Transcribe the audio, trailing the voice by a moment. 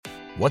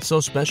What's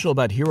so special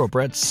about Hero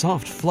Bread's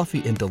soft,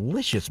 fluffy, and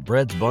delicious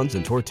breads, buns,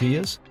 and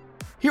tortillas?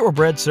 Hero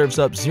Bread serves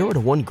up 0 to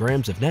 1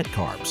 grams of net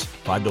carbs,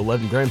 5 to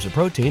 11 grams of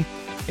protein,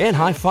 and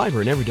high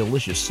fiber in every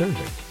delicious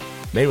serving.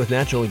 Made with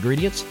natural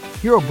ingredients,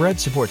 Hero Bread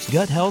supports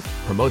gut health,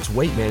 promotes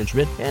weight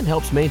management, and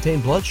helps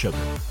maintain blood sugar.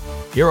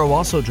 Hero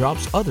also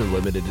drops other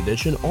limited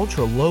edition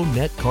ultra-low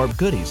net carb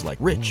goodies like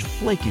rich,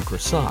 flaky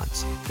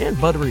croissants and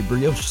buttery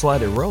brioche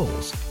slider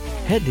rolls.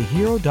 Head to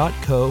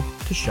hero.co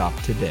to shop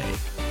today.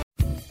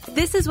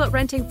 This is what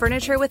renting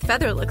furniture with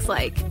Feather looks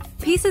like.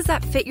 Pieces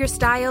that fit your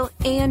style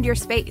and your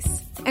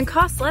space and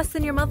cost less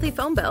than your monthly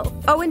phone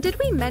bill. Oh, and did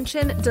we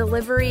mention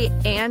delivery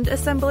and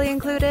assembly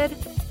included?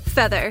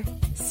 Feather.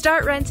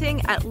 Start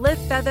renting at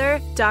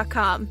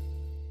livefeather.com.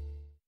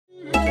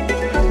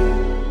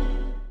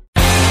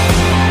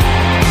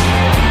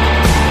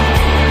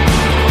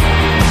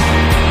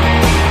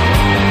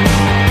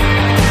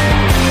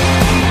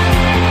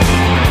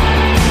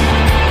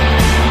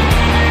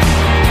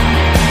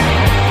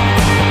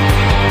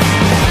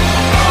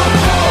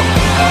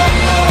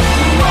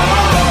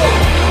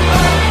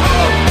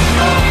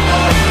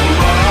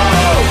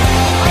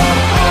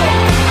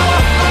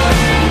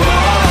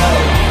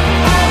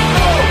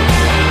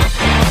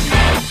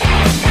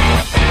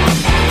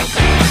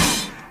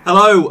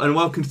 Hello and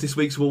welcome to this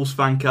week's Wolves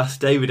Fancast.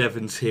 David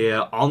Evans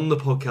here on the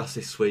podcast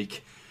this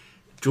week.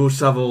 George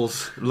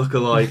Savile's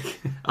lookalike,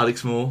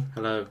 Alex Moore.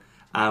 Hello.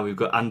 And we've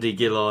got Andy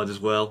Gillard as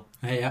well.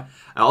 Hey, yeah.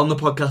 On the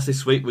podcast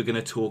this week, we're going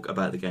to talk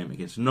about the game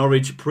against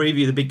Norwich,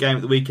 preview the big game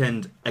at the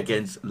weekend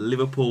against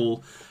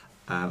Liverpool,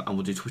 and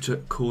we'll do Twitter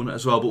Corner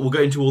as well. But we'll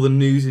go into all the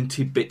news in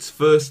tidbits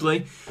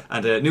firstly.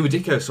 And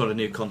Nwadiko signed a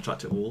new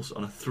contract at Wolves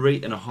on a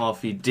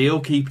 3.5-year deal,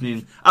 keeping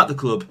him at the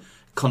club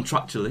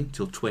contractually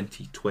till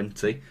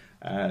 2020.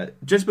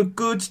 Just but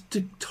good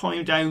to tie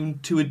him down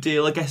to a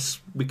deal. I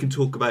guess we can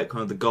talk about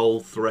kind of the goal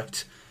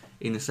threat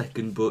in a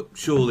second, but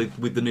surely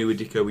with the new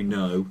Nwadiko we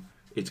know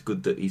it's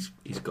good that he's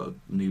got a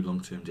new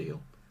long-term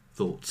deal.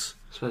 Thoughts?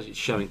 I suppose it's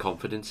showing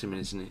confidence in him,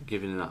 isn't it?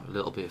 Giving him that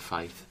little bit of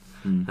faith.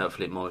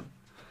 Hopefully it might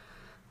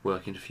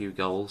work into a few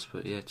goals,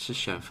 but yeah, it's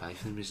just showing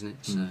faith in him, isn't it?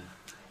 So.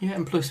 Yeah,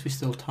 and plus we're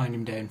still tying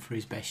him down for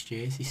his best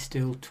years. He's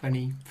still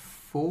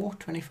 24,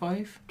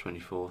 25?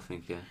 24, I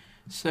think, yeah.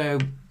 So,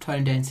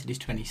 tying down to his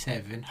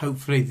 27.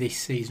 Hopefully this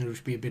season will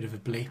just be a bit of a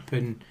blip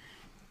and,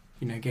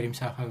 get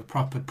himself a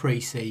proper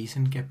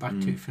pre-season, get back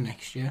to it for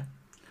next year.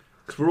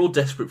 Because we're all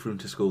desperate for him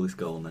to score this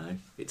goal now.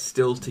 It's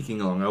still ticking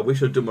along. I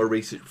wish I'd done my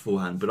research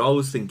beforehand, but I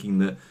was thinking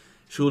that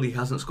surely he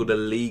hasn't scored a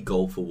league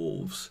goal for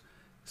Wolves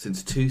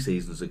since 2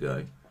 seasons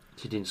ago.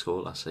 He didn't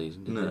score last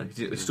season, did he? No, he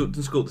didn't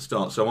score at the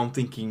start. So I'm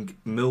thinking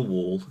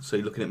Millwall. So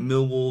you're looking at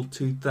Millwall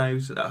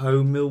 2000 at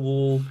home.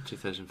 Millwall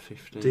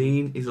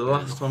 2015 is the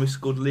last time he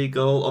scored a league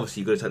goal.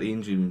 Obviously, you've got to take the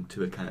injury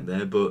into account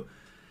there, but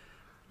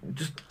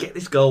just get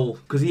this goal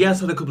because he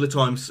has had a couple of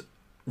times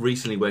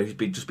recently where he's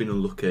just been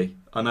unlucky.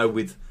 I know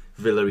with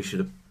Villa he should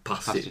have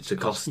passed it to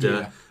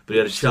Costa, but he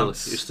had a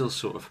chance. It was still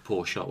sort of a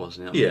poor shot,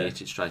 wasn't it? Yeah, he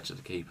hit it straight to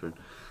the keeper. And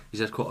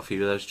he's had quite a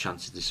few of those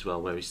chances as well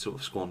where he's sort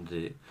of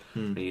squandered it.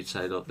 And you'd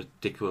say like the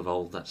Dicko of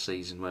old that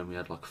season when we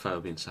had like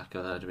Phobie and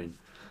Saka, that'd have been.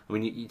 I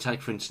mean, you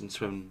take for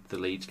instance when the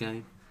Leeds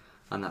game,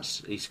 and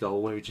that's his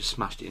goal where he just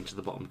smashed it into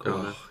the bottom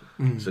corner.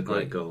 It's a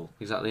great goal.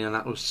 Exactly, and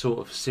that was sort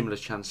of similar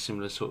chance,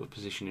 similar sort of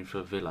positioning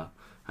for Villa,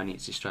 and he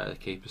hits it straight at the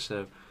keeper.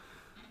 So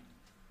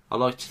I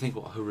like to think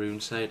what Haroon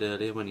said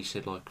earlier when he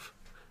said like,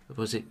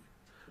 was it?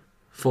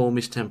 Form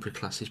is temporary,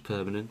 class is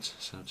permanent.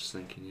 So I'm just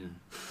thinking,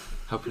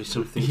 hopefully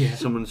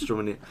someone's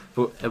drumming it.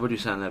 But everybody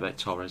was saying there about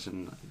Torres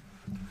and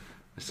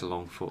it's a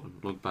long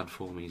bad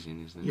form he's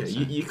in, isn't it? Yeah, so.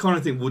 you kind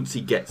of think once he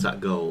gets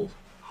that goal,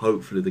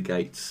 hopefully the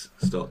gates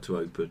start to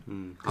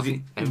open. I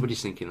think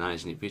everybody's thinking that,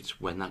 isn't it? But it's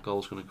when that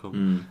goal's going to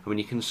come. I mean,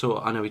 you can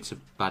I know it's a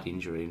bad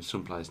injury and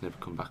some players never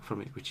come back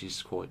from it, which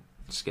is quite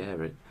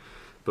scary.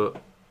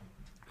 But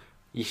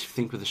you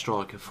think with a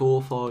striker,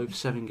 4, 5,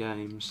 7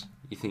 games,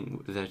 you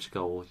think without a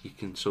goal, you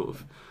can sort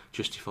of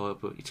justify it,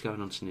 but it's going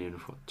on to near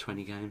enough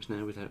 20 games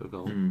now without a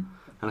goal.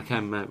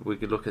 And we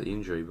could look at the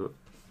injury, but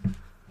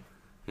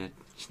yeah,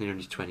 it's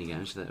nearly 20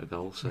 games without a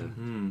goal. So,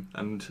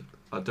 and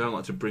I don't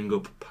like to bring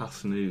up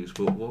past news,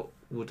 but what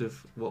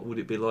would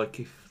it be like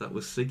if that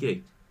was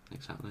Siggy?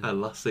 Exactly.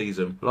 Last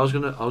season. Well,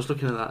 I was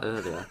looking at that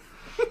earlier.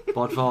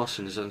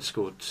 Bodvarsson has only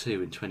scored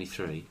 2 in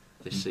 23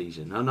 this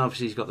season, and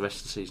obviously he's got the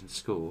rest of the season to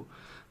score.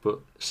 But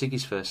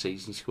Siggy's first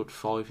season, he scored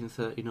 5 in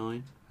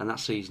 39, and that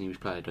season he was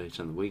played out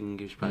on the wing.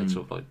 He was played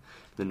sort of like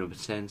the number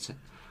 10,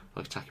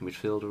 like attacking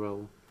midfielder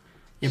role.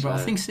 Yeah, but I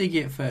think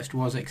Siggy at first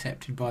was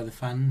accepted by the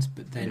fans,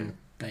 but then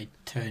they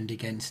turned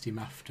against him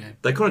after.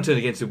 They kind of turned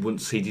against him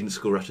once he didn't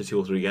score after 2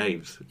 or 3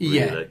 games. Really.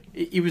 Yeah,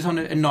 he was on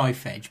a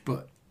knife edge,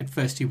 but at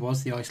first he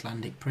was the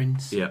Icelandic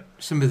prince. Yeah,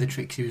 some of the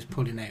tricks he was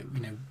pulling out,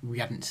 we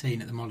hadn't seen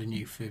at the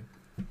Molineux for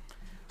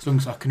as long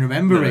as I can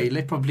remember,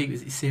 really. Probably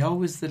Seal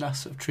was the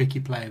last sort of tricky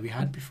player we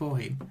had before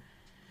him.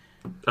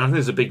 I think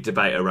there's a big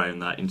debate around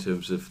that in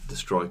terms of the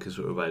strikers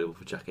that are available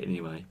for Jacket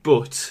anyway.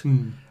 But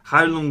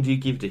how long do you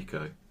give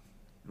Dicko,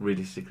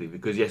 realistically?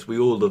 Because yes, we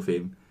all love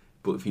him,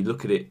 but if you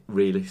look at it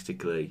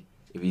realistically,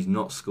 if he's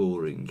not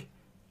scoring,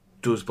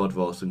 does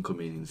Bodvarsson come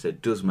in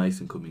instead? Does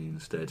Mason come in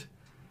instead?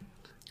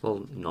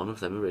 Well, none of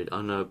them are really.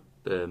 I know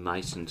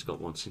Mason's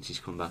got one since he's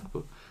come back,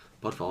 but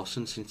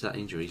Bodvarsson, since that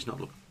injury, he's not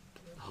looked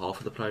half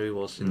of the player he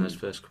was in those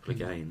first couple of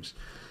games.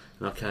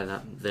 And okay,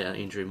 that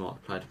injury might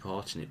have played a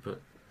part in it,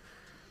 but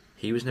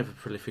he was never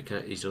prolific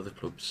at his other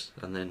clubs.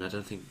 And then I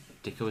don't think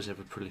Dicko was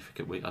ever prolific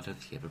at Wigan. I don't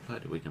think he ever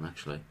played at Wigan,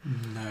 actually.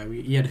 No,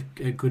 he had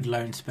a good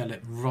loan spell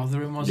at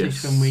Rotherham, was it,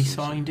 when we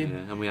signed him?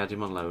 Yeah, and we had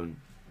him on loan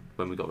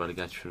when we got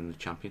relegated from the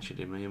Championship,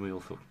 didn't we? And we all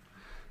thought,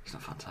 he's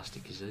not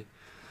fantastic, is he?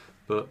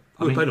 But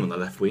we played him on the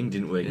left wing,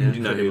 didn't we? Yeah, We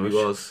didn't know who he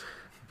was.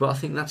 But I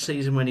think that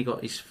season when he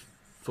got his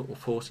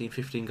 14,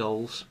 15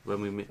 goals,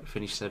 when we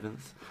finished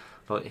 7th,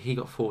 like he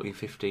got 14,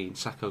 15,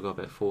 Sacco got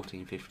about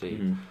 14,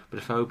 15, but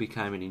if Obi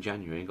came in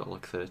January and got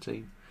like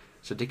 13.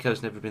 So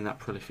Dicko's never been that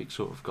prolific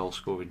sort of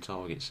goal-scoring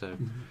target, so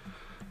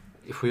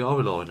if we are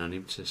relying on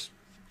him to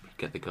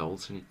get the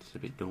goals, then it's a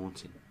bit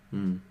daunting.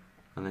 And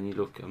then you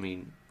look, I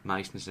mean,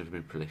 Mason's never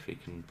been prolific,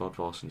 and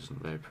Bodvarsson's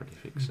not very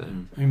prolific. So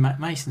I mean,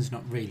 Mason's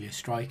not really a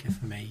striker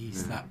for me.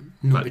 He's that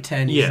number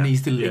 10, and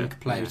he's the link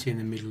player between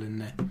the middle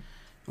and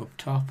the up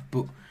top.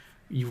 But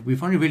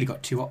we've only really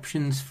got 2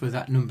 options for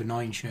that number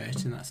 9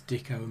 shirt, and that's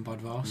Dicko and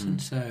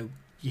Bodvarsson. So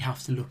you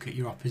have to look at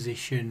your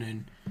opposition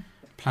and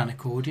plan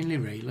accordingly,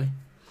 really.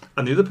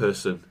 And the other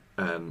person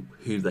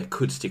who they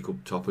could stick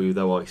up top, who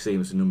though I see him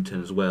as a number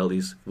 10 as well,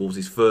 is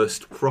Wolves'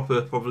 first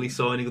proper probably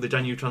signing of the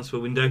January transfer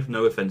window.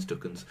 No offence,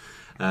 Duckens.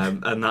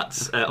 And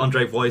that's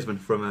Andre Wiseman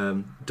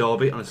from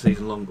Derby on a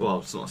season-long... Well,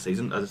 it's not a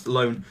season, as a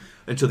loan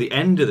until the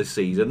end of the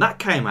season. That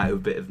came out of a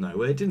bit of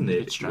nowhere, didn't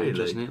it? It's strange,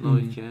 really? isn't it?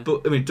 Like, yeah.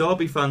 But, I mean,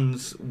 Derby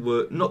fans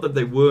were... Not that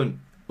they weren't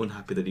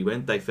unhappy that he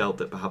went. They felt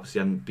that perhaps he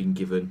hadn't been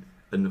given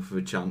enough of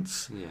a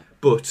chance. Yeah.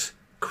 But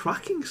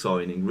cracking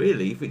signing,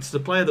 really. If it's the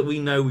player that we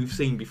know we've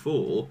seen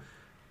before...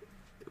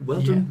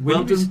 Well done.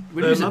 When he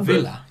was at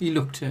Villa, he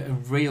looked at a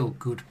real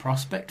good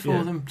prospect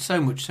for them.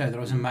 So much so that I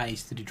was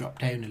amazed that he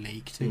dropped down a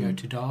league to go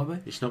to Derby.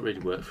 It's not really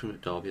worked for him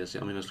at Derby, has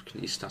it? I mean, I was looking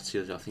at his stats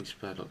the other day. I think he's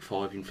played like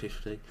 5 in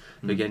 50.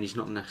 But again, he's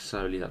not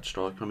necessarily that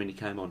striker. I mean, he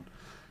came on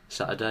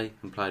Saturday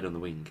and played on the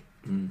wing.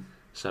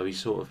 So he's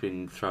sort of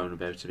been thrown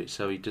about a bit.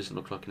 So he doesn't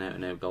look like an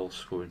out-and-out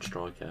goal-scoring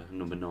striker,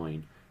 number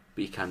 9.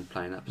 But he can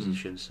play in that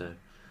position. So,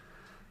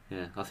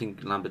 yeah, I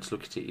think Lambert's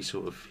looked at it, he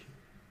sort of...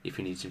 If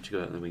he needs him to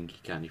go out on the wing, he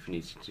can. If he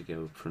needs him to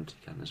go up front,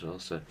 he can as well.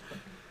 So,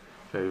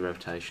 very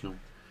rotational.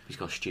 He's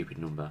got a stupid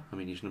number. I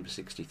mean, he's number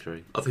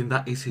 63. I think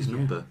that is his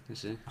number.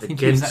 Is it? I think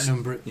he was that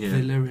number at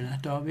Villa and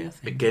at Derby, I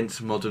think. Against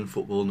modern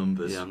football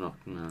numbers. Yeah, I'm not...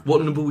 No.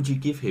 What number would you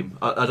give him?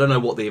 I don't know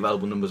what the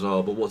available numbers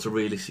are, but what's a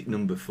realistic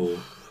number for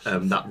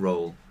that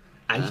role?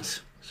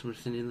 8?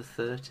 Something in the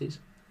 30s.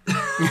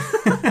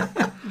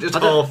 Just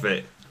half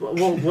it.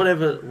 Well,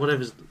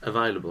 whatever's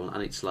available,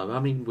 and it's low.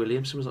 I mean,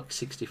 Williamson was like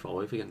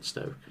 65 against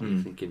Stoke.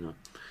 I'm thinking,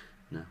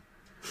 no.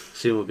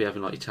 Soon we'll be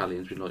having like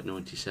Italians with like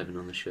 97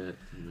 on the shirt.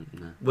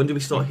 No. When do we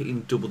start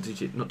hitting triple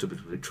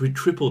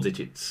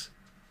digits?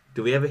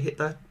 Do we ever hit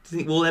that? Do you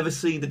think we'll ever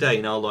see the day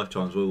in our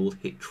lifetimes where we'll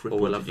hit triple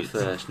digits? Or we'll digits?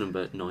 have the first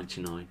number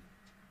 99.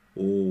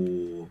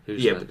 Oh,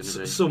 Who's yeah, that but gonna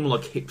be? some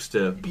like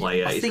hipster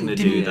player is going to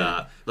do didn't-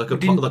 that, like a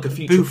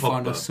future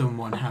Buffon or Pogba.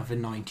 someone have a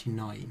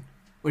 99.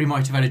 Or he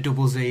might have had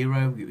a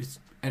 00. It was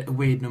a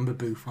weird number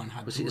Buffon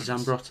had. Was it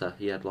Zambrotta?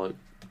 He had like,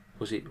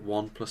 was it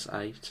 1 plus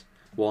 8?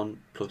 1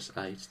 plus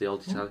 8, the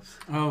old Italian.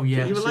 Oh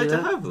yeah, Are you allowed See to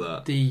that? have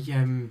that?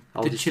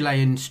 the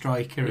Chilean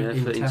striker Yeah, at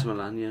for Inter. Inter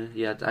Milan, yeah.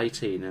 He had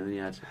 18 and then he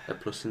had a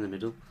plus in the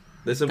middle.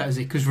 There's That was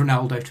it, because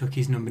Ronaldo took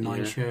his number 9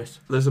 Yeah. shirt.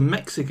 There's a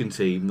Mexican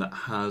team that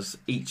has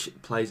each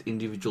player's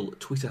individual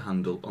Twitter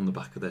handle on the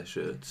back of their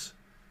shirts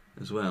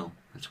as well.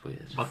 That's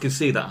weird. I can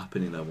see that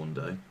happening there one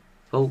day.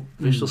 Well,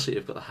 Bristol City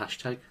have got the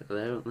hashtag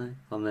there, haven't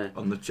they? On their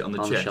On the on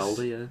chest. the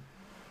shoulder, yeah.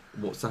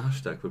 What's the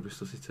hashtag for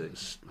Bristol City?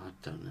 I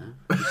don't know.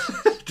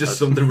 Just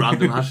something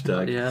random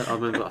hashtag. Yeah, I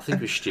remember. I think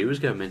it was Stu was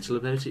going mental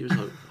about it. He was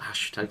like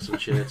hashtags on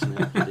shirts and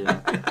everything.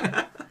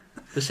 Yeah.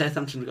 But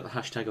Southampton have got the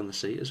hashtag on the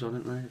seat as well,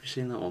 haven't they? Have you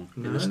seen that one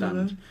in the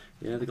stand?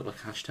 Yeah, they've got like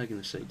a hashtag in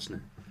the seats now.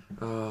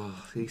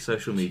 Oh, these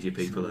social media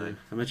people there.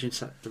 Imagine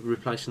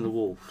replacing the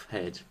wolf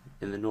head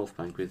in the North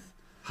Bank with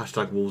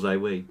Hashtag Wolves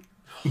AWE.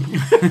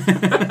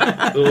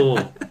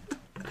 oh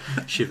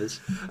shivers.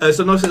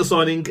 So nice little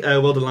signing,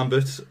 well done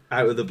Lambert,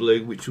 out of the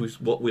blue, which was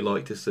what we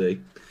like to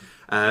see.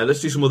 Let's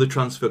do some other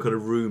transfer kind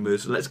of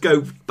rumours. Let's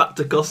go back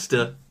to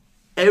Costa.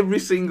 Every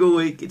single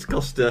week it's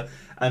Costa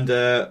and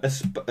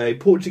a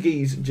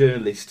Portuguese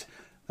journalist.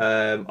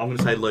 I'm going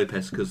to say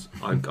Lopez because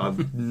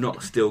I've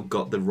not still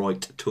got the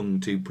right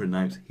tongue to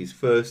pronounce his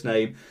first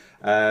name.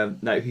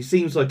 Now he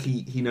seems like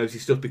he knows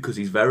his stuff because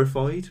he's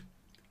verified.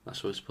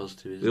 That's always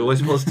positive, isn't He's it?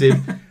 always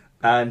positive.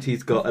 And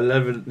he's got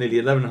nearly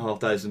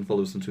 11,500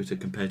 followers on Twitter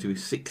compared to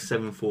his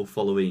 674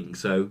 following.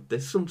 So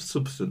there's some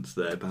substance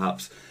there,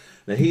 perhaps.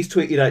 Now he's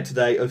tweeted out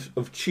today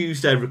of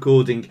Tuesday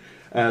recording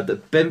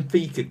that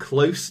Benfica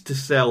close to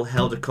sell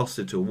Helder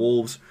Costa to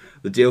Wolves.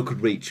 The deal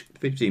could reach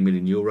 15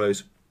 million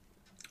euros.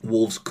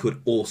 Wolves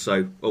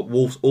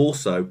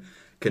also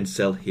can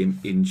sell him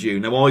in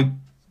June. Now I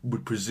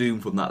would presume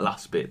from that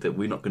last bit that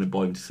we're not going to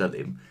buy him to sell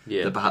him.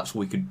 Yeah. That perhaps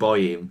we could buy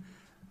him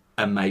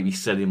and maybe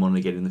sell him on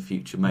again in the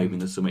future, maybe in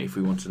the summer if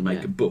we wanted to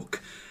make a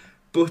buck.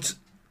 But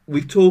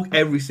we talk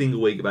every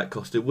single week about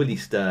Costa. Will he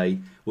stay?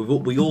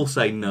 We all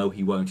say no,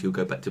 he won't. He'll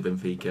go back to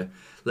Benfica.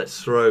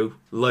 Let's throw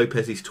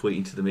Lopez's tweet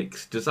into the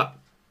mix. Does that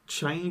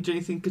change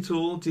anything at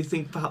all? Do you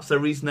think perhaps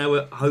there is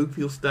no hope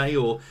he'll stay,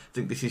 or do you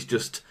think this is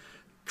just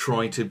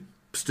trying to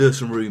stir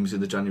some rumours in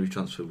the January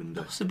transfer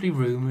window? Possibly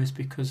rumours,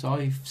 because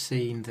I've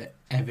seen that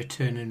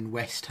Everton and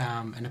West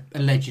Ham, and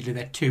allegedly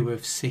they're 2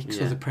 of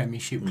 6 other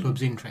Premiership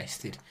clubs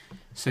interested.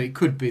 So it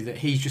could be that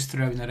he's just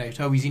throwing that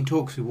out. Oh, he's in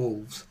talks with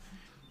Wolves.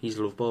 He's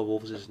loved by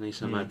Wolves, isn't he?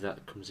 So maybe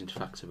that comes into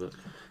factor.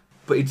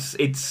 But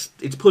it's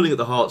pulling at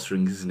the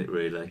heartstrings, isn't it?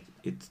 Really.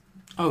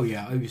 Oh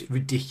yeah, I was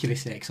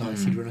ridiculously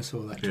excited when I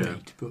saw that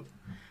tweet. But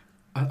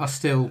I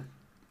still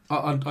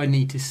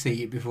need to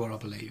see it before I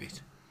believe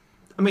it.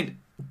 I mean,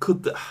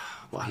 could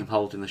him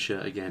holding the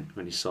shirt again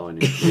when he's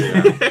signing?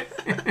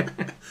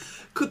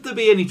 Could there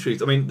be any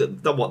truth? I mean,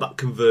 that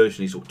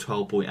conversion is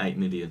 12.8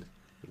 million.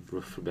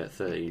 Roughly about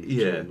 13.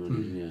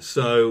 Yeah.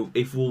 So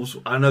if Wolves,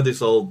 I know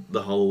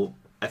the whole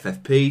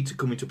FFP to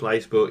come into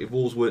place, but if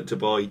Wolves weren't to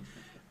buy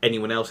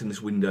anyone else in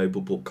this window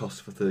but bought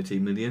Costa for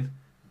 13 million,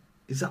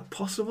 is that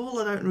possible?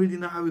 I don't really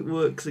know how it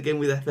works again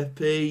with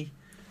FFP.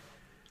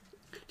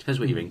 Depends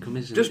what your income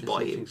is. Just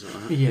buy it.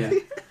 Like that. Yeah.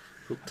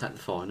 We'll take the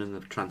fine and the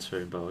transfer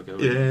embargo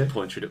and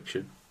points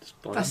reduction.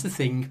 That's the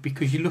thing,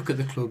 because you look at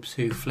the clubs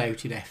who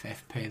flouted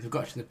FFP, they've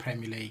got to the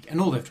Premier League,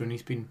 and all they've done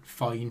is been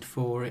fined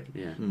for it.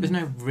 Yeah. There's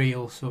no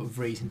real sort of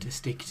reason to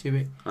stick to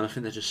it. And I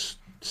think they're just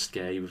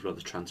scary with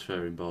the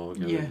transfer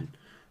embargo and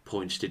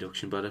points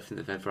deduction, but I don't think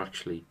they've ever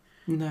actually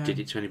did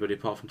it to anybody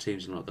apart from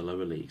teams in the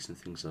lower leagues and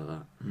things like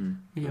that.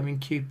 Yeah, I mean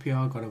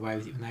QPR got away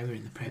with it when they were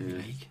in the Premier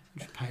League.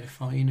 Just paid a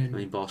fine. And I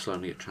mean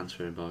Barcelona get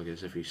transfer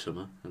embargoes every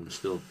summer and they're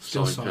still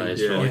sign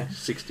players for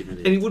 60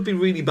 million. And it would be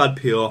really bad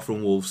PR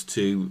from Wolves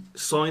to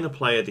sign a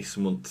player this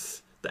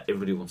month that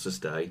everybody wants to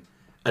stay,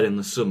 and in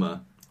the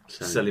summer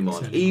sell him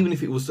on. Even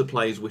if it was the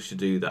players wish to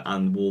do that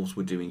and Wolves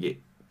were doing it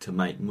to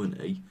make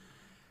money,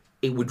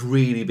 it would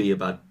really be a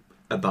bad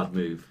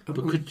move. But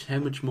how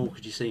much more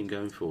could you see him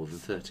going for than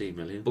 13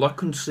 million? Well,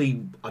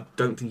 I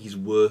don't think he's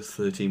worth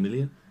 13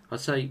 million. I'd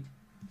say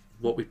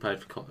what we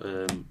paid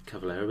for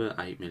Cavaleiro,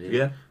 about 8 million.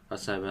 Yeah. I'd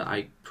say about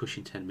 8,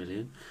 pushing 10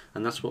 million.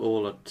 And that's what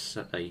all I'd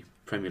say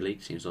Premier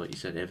League teams, like you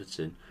said,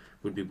 Everton,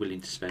 would be willing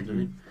to spend on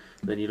him.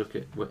 Then you look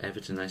at what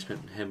Everton, they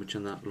spent how much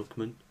on that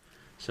Lookman.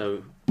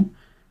 So,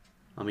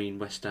 I mean,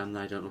 West Ham,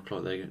 they don't look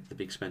like they're the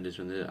big spenders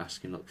when they're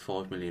asking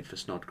 5 million for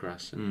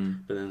Snodgrass.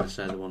 But then they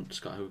say they want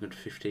Scott Hogan for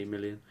 15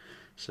 million.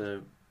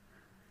 So,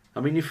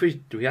 I mean, if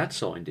we had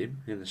signed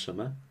him in the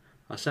summer,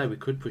 I say we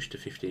could push to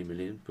 15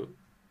 million, but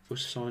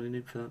us signing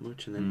him for that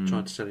much and then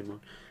trying to sell him on,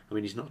 I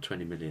mean, he's not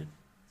 20 million.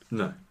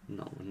 No.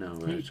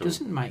 It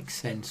doesn't make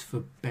sense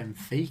for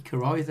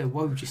Benfica either.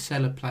 Why would you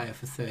sell a player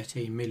for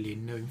 13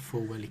 million knowing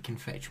full well he can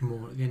fetch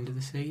more at the end of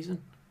the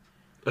season?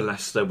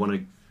 Unless they want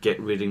to get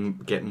rid of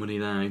him, get money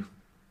now.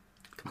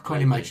 I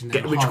can't imagine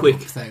get rich quick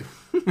though.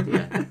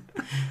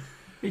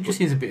 It just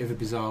seems a bit of a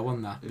bizarre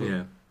one, that. But.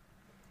 Yeah.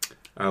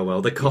 Oh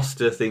well, the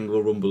Costa thing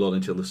will rumble on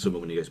until the summer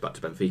when he goes back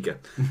to Benfica.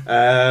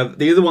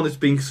 The other one that's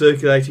been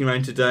circulating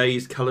around today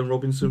is Callum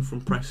Robinson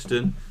from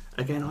Preston.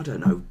 Again, I don't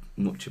know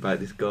much about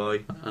this guy.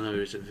 I know he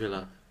was at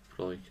Villa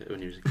when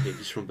he was a kid.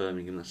 He's from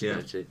Birmingham, that's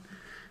about it.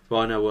 But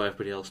I know what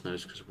everybody else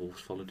knows because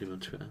Wolves followed him on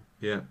Twitter.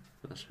 Yeah.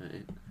 That's about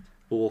it.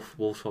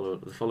 Wolves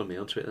follow me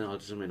on Twitter. I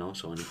doesn't mean I'm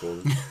signing for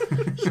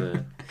them.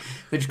 So,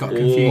 they just got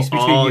confused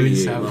between you and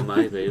Sam. Well,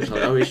 maybe. It was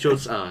like, it's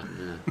just... no.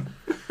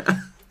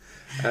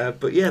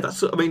 But yeah,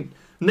 that's... I mean,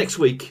 next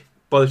week,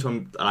 by the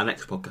time our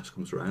next podcast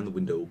comes around, the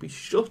window will be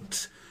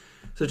shut.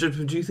 So,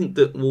 gentlemen, do you think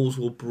that Wolves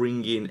will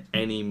bring in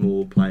any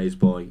more players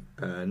by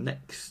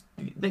next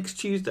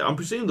Tuesday? I'm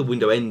presuming the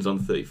window ends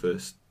on the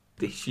 31st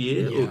this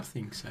year. Yeah, I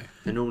think so.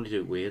 They normally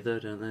do it weird, though,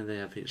 don't they? They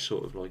have it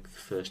sort of like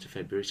the 1st of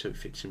February, so it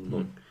fits in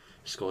like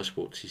Sky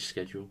Sports'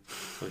 schedule,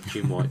 like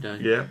Jim White Day.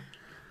 Yeah.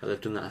 They've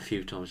done that a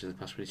few times in the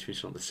past when it's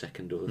finished on the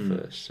 2nd or the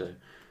 1st. So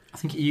I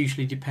think it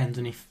usually depends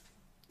on if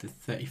the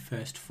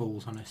 31st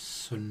falls on a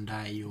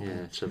Sunday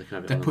or so they can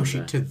have it they on push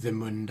Monday. it to the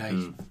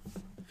Monday,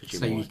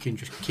 so you can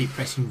just keep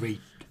pressing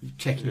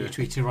checking your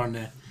Twitter on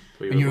there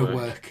when you're at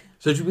work.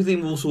 So do we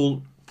think Wolves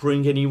will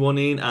bring anyone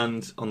in?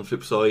 And on the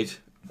flip side,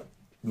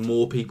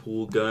 more people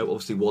will go.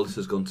 Obviously, Wallace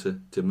has gone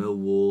to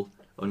Millwall.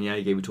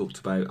 Onyege we talked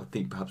about. I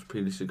think perhaps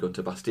previously gone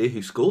to Bastia,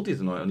 who scored the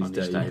other night on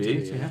his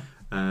debut.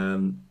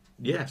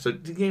 So do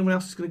you think anyone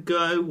else is going to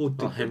go?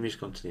 Or Henry's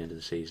gone to the end of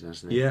the season,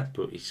 hasn't he? Yeah.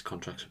 But his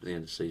contract's up at the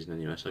end of the season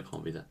anyway, so it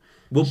can't be that.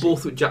 Will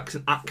Borthwick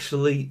Jackson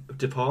actually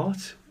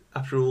depart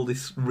after all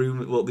this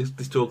rumour,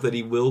 this talk that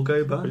he will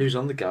go back? Well, he was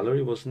on the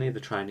gallery, wasn't he? The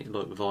training,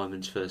 like with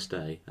Ironman's first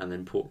day, and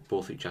then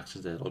Borthwick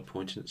Jackson's there, like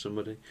pointing at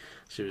somebody.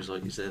 So he was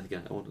like, "Is there the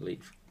gate? I want to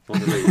leave.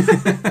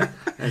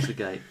 There's the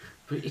gate."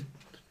 But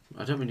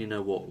I don't really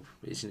know what,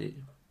 isn't it?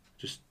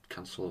 Just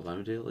cancel a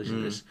loan deal,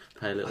 isn't this?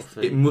 Pay a little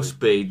fee. It must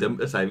be.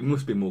 It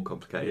must be more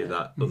complicated than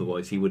that.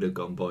 Otherwise, he would have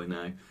gone by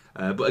now.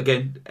 But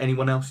again,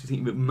 anyone else you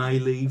think may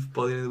leave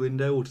by the end of the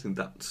window, or do you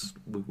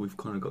think we've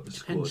kind of got the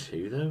squad? Depends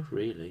who though,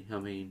 really. I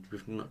mean,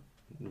 we've not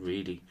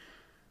really.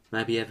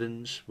 Maybe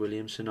Evans,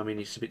 Williamson. I mean,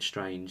 it's a bit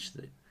strange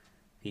that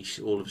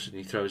all of a sudden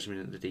he throws them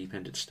in at the deep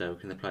end at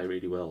Stoke and they play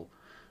really well,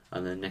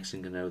 and then next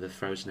thing you know they're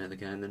frozen out of the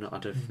game. They're not. I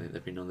don't think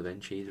they've been on the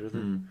bench either of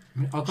them.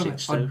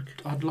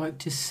 I'd like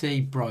to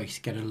see Bryce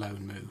get a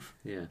loan move.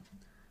 Yeah,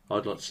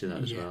 I'd like to see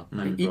that as well.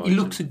 He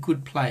looks a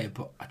good player,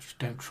 but I just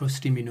don't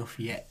trust him enough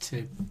yet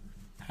to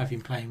have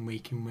him playing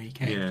week in,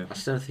 week out. Yeah. I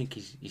still don't think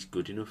he's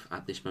good enough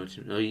at this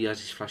moment. No, he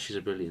has his flashes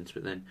of brilliance,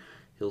 but then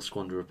he'll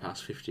squander a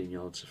pass 15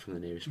 yards from the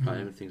nearest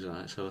player and things like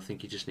that. So I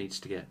think he just needs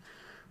to get,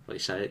 like you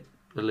say,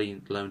 a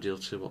loan deal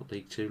to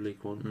League 2,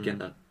 League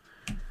 1,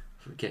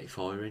 get it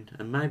firing,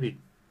 and maybe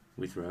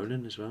with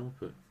Ronan as well.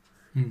 But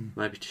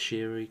maybe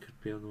Tashiri could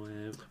be on the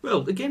way out.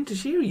 Well, again,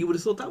 Tashiri, you would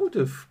have thought that would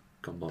have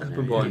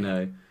happened by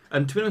now.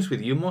 And to be honest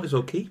with you might as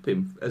well keep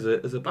him as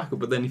a backup.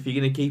 But then if you're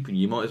going to keep him,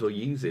 you might as well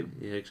use him.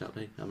 Yeah,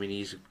 exactly. I mean,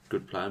 he's a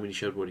good player. I mean, he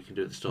showed what he can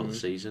do at the start of the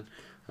season,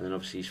 and then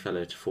obviously he's fell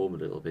out of form a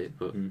little bit.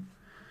 But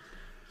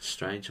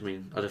strange. I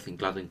mean, I don't think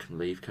Gladden can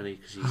leave, can he?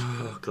 Because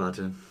he's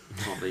Gladden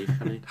can't leave,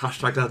 can he?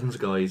 Hashtag Gladden's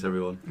guys,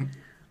 everyone.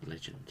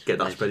 Legend. Get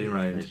that spreading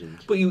round. Legend.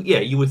 But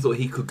you would have thought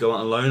he could go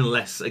out on loan,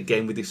 unless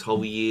again with this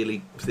whole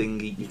yearly thing,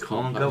 you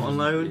can't go on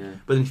loan. Yeah.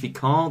 But then if you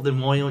can't, then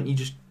why aren't you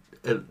just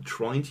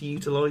trying to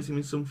utilise him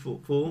in some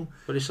form?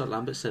 But it's like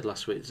Lambert said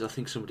last week. I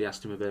think somebody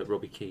asked him about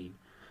Robbie Keane,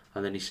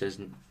 and then he says,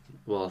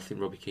 "Well, I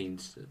think Robbie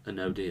Keane's a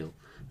no deal."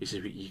 He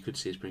says, "You could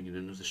see us bringing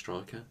another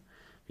striker.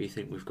 You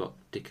think we've got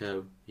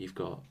Dicko, you've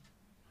got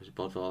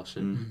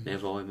Bodvarsson,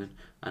 Nev Wyman,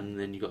 and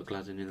then you've got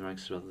Gladden in the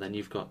ranks as well. Then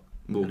you've got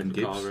Morgan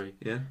Gibbs, Bakari,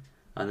 yeah,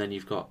 and then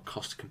you've got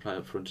Costa can play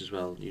up front as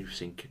well. You've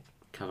seen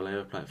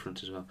Cavallero play up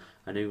front as well,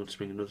 and he wants to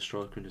bring another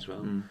striker in as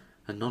well.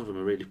 And none of them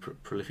are really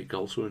prolific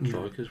goal scoring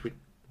strikers."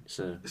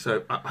 So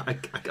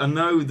I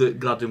know that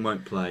Gladden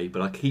won't play,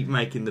 but I keep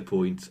making the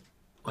point.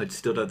 I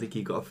still don't think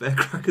he got a fair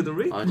crack of the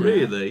whip,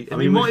 really. I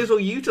mean, you might as well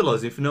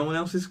utilise him for no one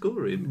else is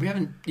scoring.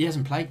 He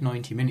hasn't played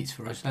 90 minutes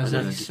for us, has he? I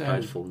don't think he's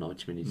played full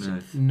 90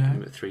 minutes.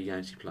 No. 3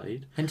 games he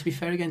played. And to be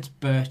fair, against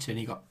Burton,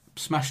 he got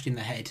smashed in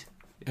the head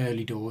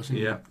early doors,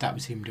 and that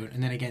was him doing it.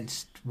 And then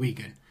against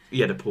Wigan, he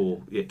had a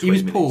poor. He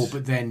was poor,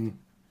 but then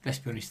let's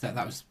be honest, that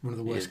was one of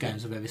the worst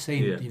games I've ever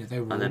seen. Yeah. You know, they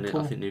were and then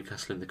poor. I think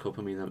Newcastle in the cup.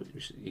 I mean, that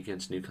was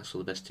against Newcastle,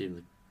 the best team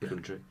in the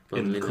country,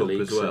 in the cup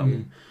league, as well.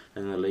 And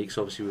in the league,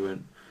 so obviously we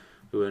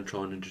weren't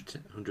trying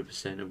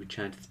 100%, and we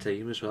changed the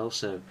team as well.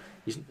 So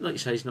he's, like you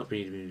say, he's not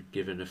been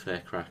given a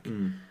fair crack.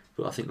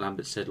 But I think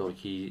Lambert said like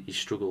he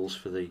struggles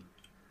for the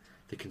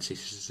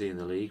consistency in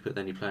the league. But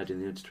then he played in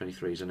the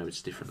under-23s. I know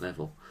it's a different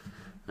level,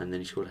 and then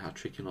he scored a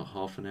hat-trick in like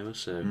half an hour.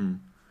 So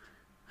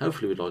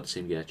hopefully we'd like to see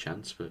him get a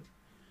chance, but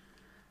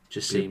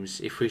just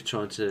seems if we're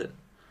trying to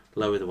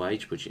lower the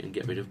wage budget and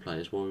get rid of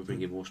players, why are we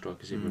bringing more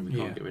strikers in when we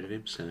can't get rid of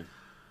him? So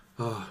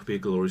it'd be a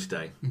glorious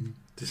day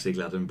to see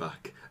Gladden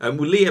back. With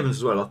Lee Evans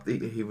as well, I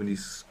think he and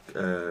his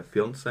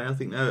fiancée, I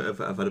think now,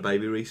 have had a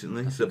baby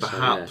recently. So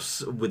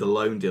perhaps with a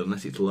loan deal,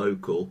 unless it's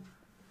local,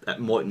 that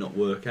might not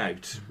work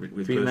out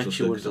with personal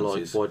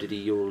circumstances. Why did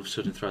he all of a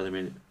sudden throw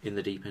them in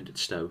the deep end at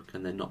Stoke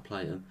and then not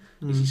play them?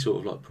 Is he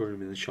sort of like putting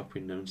them in the shop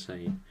window and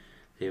saying,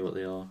 "Here what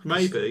they are"?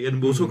 Maybe,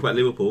 and we'll talk about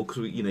Liverpool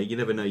because you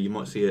never know, you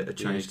might see a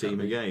changed team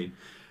again.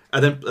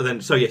 And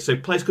then so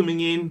players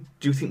coming in.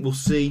 Do you think we'll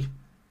see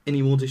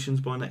any more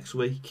additions by next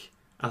week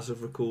as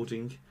of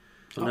recording?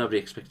 Well, nobody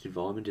expected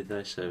Vyman, did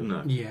they? So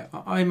no. Yeah,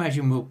 I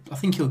imagine I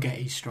think he'll get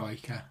his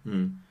striker.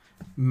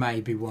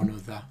 Maybe one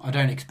other. I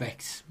don't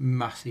expect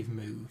massive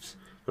moves.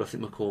 But I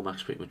think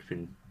McCormack's pretty much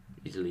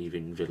he's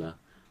leaving Villa.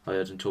 I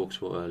heard him talk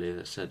to earlier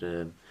that said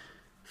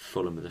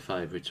Fulham are the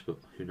favourites, but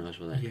who knows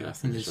what they. Yeah, I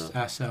think there's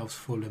ourselves,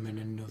 Fulham, and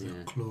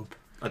another club.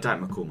 I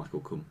doubt McCormack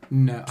will come.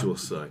 No, to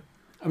us though.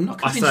 I'm not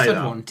convinced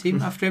I'd want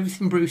him. After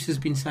everything Bruce has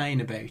been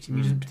saying about him,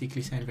 he doesn't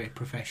particularly sound very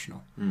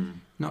professional.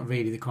 Not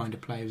really the kind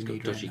of player we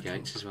need. Dodgy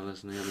gates as well,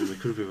 hasn't he? I mean, we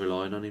could be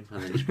relying on him,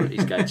 and then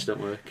his gates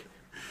don't work.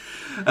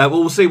 Well,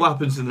 we'll see what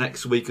happens in the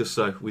next week or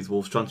so with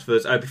Wolves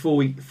transfers. Before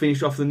we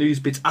finish off the news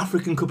bits,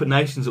 African Cup of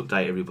Nations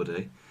update,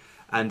 everybody.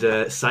 And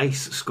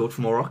Saïss scored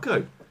for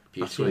Morocco.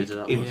 Beautiful.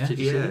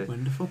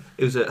 Wonderful.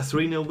 It was a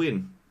 3-0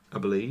 win, I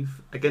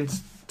believe,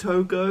 against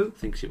Togo. I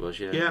think it was,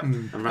 yeah.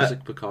 And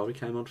Razak Bakari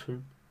came on for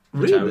him.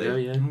 Really? Togo,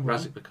 yeah.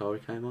 Razak Bakari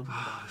came on.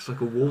 It's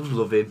like a Wolves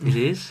loving. It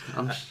is.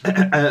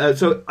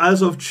 So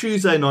as of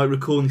Tuesday night,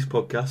 recording this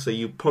podcast, so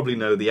you probably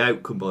know the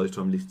outcome by the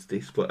time you listen to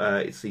this, but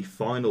it's the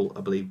final,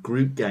 I believe,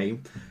 group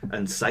game,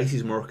 and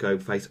Saïss's Morocco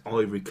face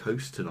Ivory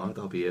Coast tonight.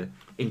 That'll be an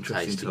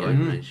interesting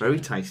time. Very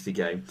tasty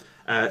game.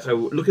 So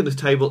looking at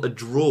the table, a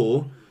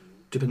draw,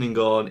 depending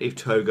on if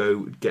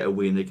Togo get a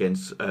win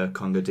against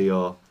Congo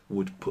DR,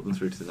 would put them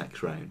through to the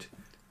next round.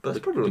 But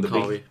that's probably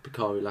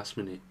Bakari last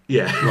minute.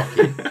 Yeah.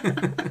 Rocky.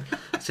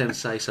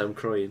 Sensei, so I'm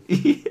crying.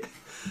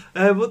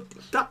 Well,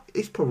 that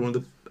is probably one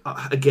of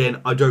the...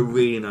 again, I don't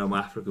really know my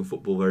African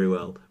football very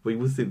well, but you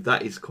would think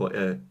that is quite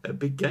a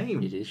big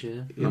game. It is,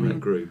 yeah. In that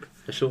group.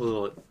 They're sort of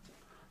like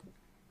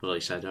Well, like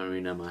you say, I don't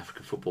really know my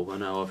African football, but I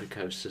know Ivory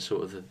Coast is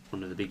sort of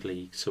one of the big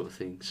leagues sort of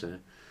thing. So,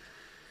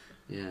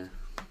 yeah,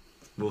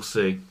 we'll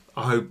see.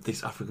 I hope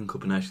this African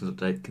Cup of Nations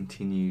update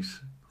continues.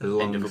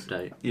 End of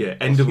update. Yeah,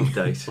 end of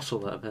update. What's all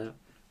that about?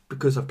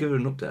 Because I've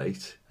given an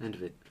update. End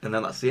of it. And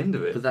then that's the end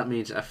of it. But that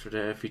means after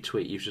every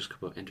tweet, you've just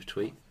got end of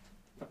tweet.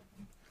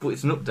 But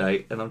it's an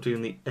update, and I'm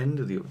doing the end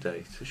of the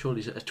update. So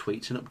surely a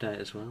tweet's an update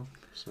as well.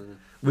 So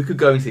we could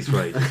go into this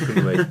way,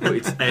 couldn't we? But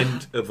it's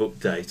end of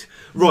update.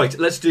 Right,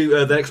 let's do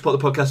the next part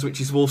of the podcast, which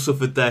is Wolves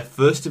suffered their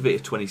first defeat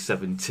of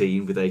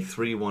 2017 with a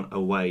 3-1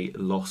 away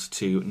loss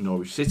to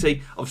Norwich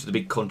City. Obviously, the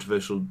big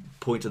controversial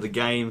point of the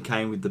game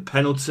came with the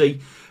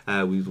penalty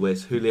with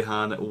Wes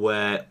Hoolihan,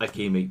 where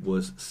Hakimi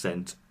was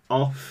sent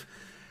off.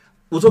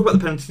 We'll talk about the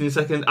penalty in a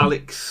second.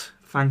 Alex,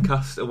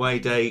 Fancast away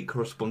day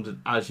correspondent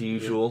as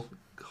usual. Yep.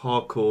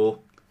 Hardcore.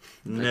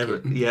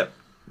 Never. Yep.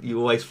 You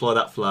always fly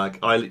that flag.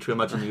 I literally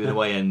imagine you in the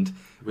away end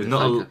with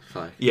not a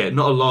flag. Yeah,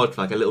 not a large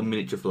flag, a little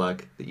miniature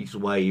flag that you just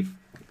wave.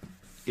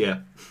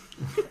 Yeah.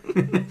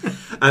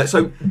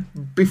 So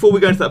before we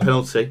go into that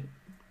penalty,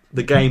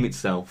 the game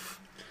itself.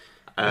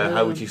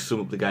 How would you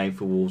sum up the game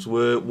for Wolves?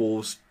 Were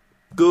Wolves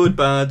good,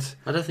 bad?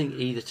 I don't think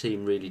either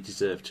team really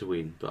deserved to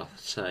win, but I'd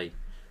say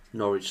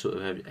Norwich sort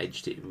of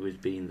edged it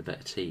with being the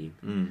better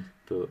team.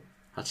 But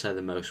I'd say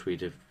the most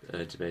we'd have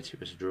debated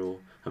was a draw.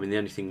 I mean, the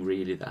only thing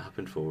really that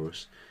happened for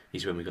us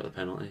is when we got the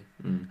penalty.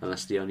 And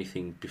that's the only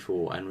thing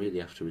before and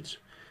really afterwards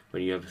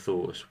when you ever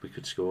thought we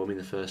could score. I mean,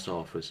 the first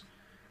half was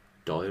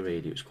dire,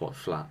 really. It was quite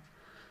flat.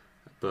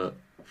 But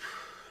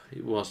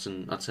it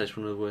wasn't, I'd say it's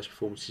one of the worst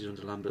performances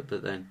under Lambert.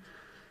 But then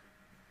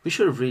we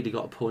should have really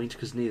got a point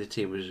because neither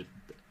team was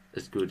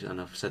as good. And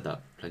I've said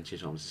that plenty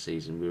of times this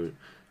season.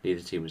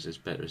 Neither team was as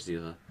better as the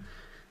other.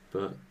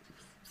 But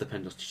the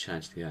penalty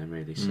changed the game,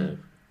 really. So,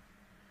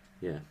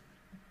 yeah.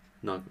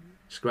 No,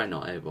 it's a great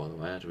night out, by the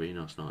way. I had a really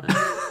nice night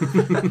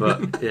out.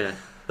 But, yeah.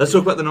 Let's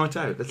talk about the night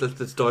out.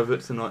 Let's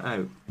divert to the night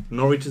out.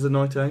 Norwich is a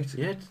night out?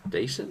 Yeah, it's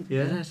decent.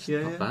 Yeah, it's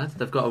not bad.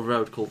 They've got a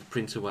road called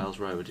Prince of Wales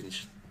Road, and it's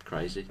just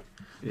crazy.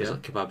 There's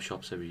like kebab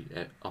shops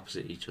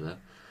opposite each other.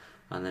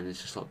 And then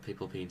it's just like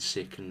people being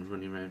sick and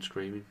running around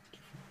screaming,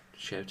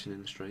 shouting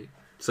in the street.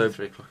 So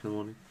 3 o'clock in the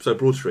morning. So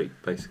Broad Street,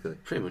 basically.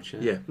 Pretty much, yeah.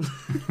 Yeah.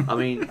 I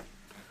mean,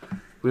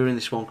 we were in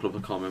this one club, I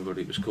can't remember what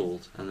it was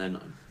called, and then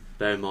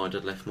bear in mind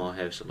I'd left my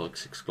house at like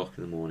 6 o'clock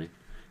in the morning,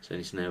 so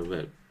it's now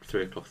about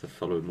 3 o'clock the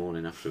following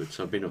morning afterwards,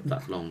 so I've been up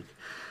that long,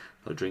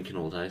 like drinking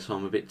all day, so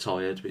I'm a bit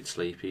tired, a bit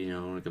sleepy, I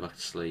want to go back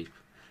to sleep.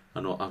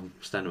 I'm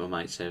staying at my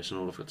mate's house and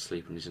all I've got to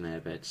sleep on is an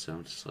airbed, so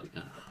I'm just like...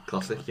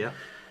 Classic, yeah.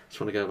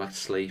 Just want to go back to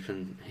sleep,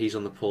 and he's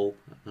on the pull,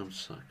 and I'm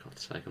just like,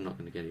 God's sake, I'm not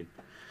going to get him.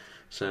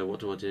 So what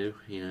do?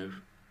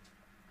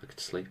 I could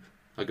sleep.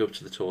 I go up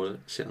to the toilet,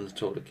 sit in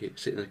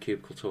the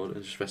cubicle toilet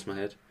and just rest my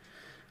head.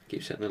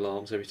 Keep setting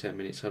alarms every 10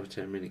 minutes, have a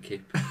 10-minute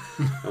kip.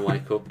 I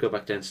wake up, go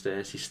back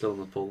downstairs, he's still on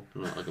the pull,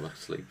 and I go back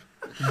to sleep.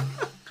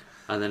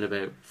 And then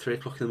about 3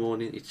 o'clock in the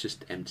morning, it's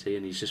just empty,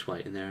 and he's just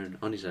waiting there and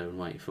on his own,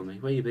 waiting for me.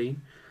 Where you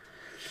been?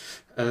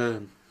 I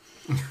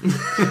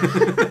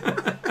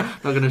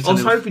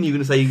was hoping you were going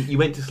to say you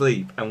went to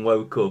sleep and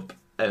woke up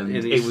and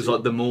it was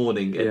like the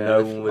morning and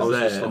no one was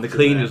there and the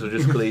cleaners were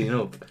just cleaning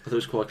up. I thought it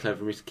was quite clever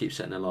of me to keep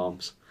setting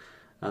alarms.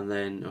 And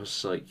then I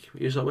was like,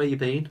 he was like, where you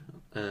been?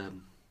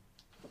 I'm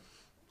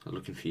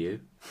looking for you.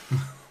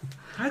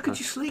 How could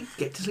you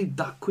get to sleep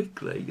that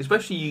quickly?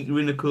 Especially you're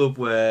in a club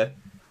where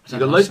you've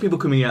got loads of people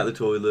coming out of the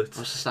toilet. I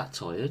was just that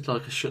tired.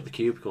 Like I shut the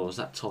cubicle, I was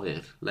that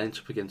tired, leant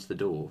up against the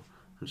door.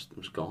 I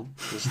was gone.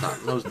 I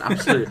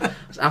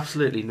was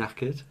absolutely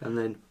knackered. And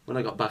then when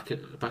I got back to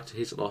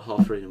his at like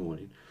 3:30 in the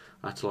morning,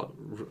 I had to like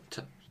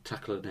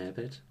tackle an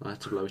airbed. I had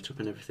to blow it up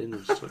and everything. I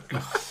was just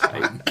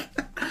like,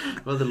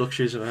 well, the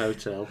luxuries of a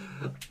hotel.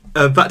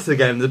 Back to the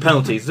game. The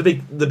penalties. The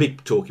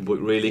big talking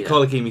point really. Yeah.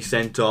 Carl Hakimi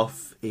sent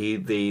off. The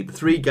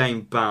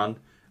 3-game ban,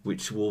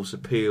 which Wolves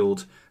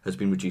appealed, has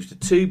been reduced to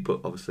 2. But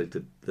obviously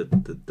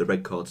the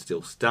red card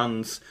still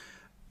stands.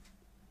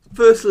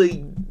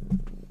 Firstly,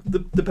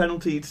 the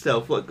penalty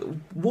itself, like,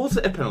 was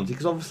it a penalty?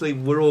 Because obviously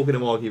we're all going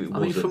to argue it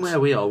wasn't. I mean, from where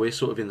we are, we're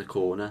sort of in the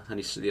corner, and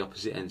he's at the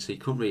opposite end, so you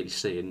couldn't really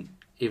see. And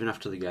even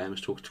after the game, I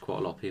was talking to quite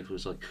a lot of people. It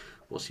was like,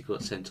 what's he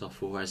got sent off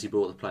for? Has he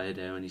brought the player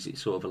down? Is it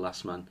sort of a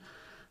last man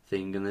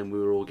thing? And then we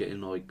were all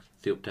getting like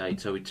the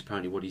update. So it's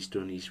apparently what he's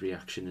done, his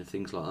reaction and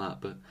things like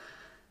that. But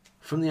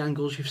from the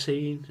angles you've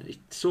seen, it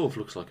sort of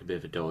looks like a bit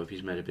of a dive.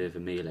 He's made a bit of a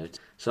meal out.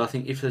 So I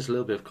think if there's a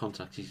little bit of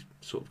contact, he's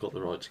sort of got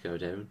the right to go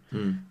down.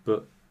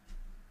 But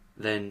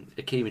then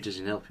Hakimi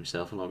doesn't help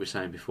himself, and like we were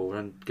saying before,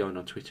 and going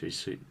on Twitter,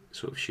 he's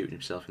sort of shooting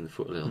himself in the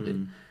foot a little bit.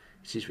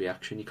 It's his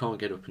reaction. You can't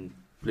get up and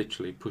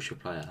literally push a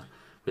player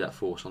with that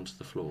force onto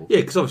the floor. Yeah,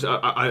 because obviously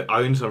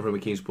I understand from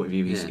Hakimi's point of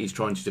view, he's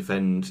trying to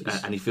defend,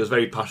 and he feels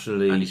very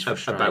passionately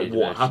about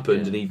what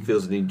happened, and he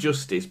feels an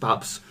injustice.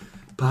 Perhaps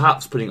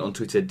putting it on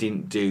Twitter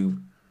didn't do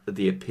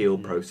the appeal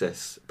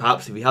process.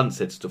 Perhaps if he hadn't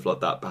said stuff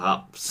like that,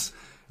 perhaps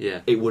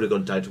it would have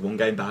gone down to 1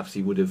 game. Perhaps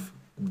he would have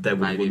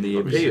won the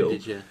appeal.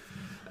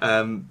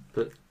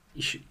 But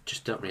you should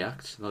just don't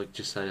react. Like,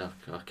 just say,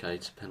 okay,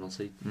 it's a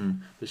penalty. But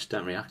just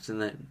don't react,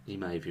 and then he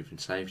may have even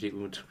saved it.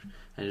 We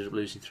ended up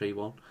losing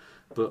 3-1,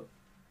 but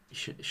he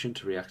shouldn't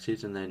have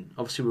reacted. And then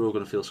obviously we're all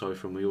going to feel sorry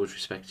for him. We always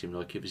respect him.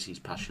 Like, obviously he's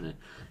passionate.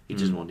 He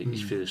doesn't want it.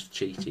 He feels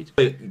cheated.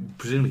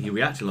 Presumably he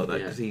reacted like that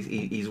because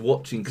he's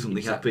watching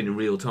something happen in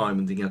real time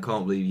and thinking, I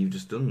can't believe you've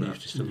just done that. You've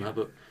just done that,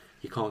 but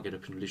you can't get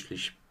up and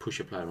literally push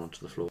a player onto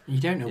the floor. You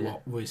don't know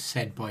what was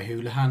said by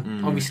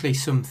Hoolahan. Obviously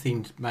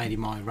something made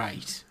him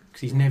irate,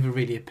 because he's never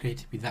really appeared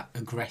to be that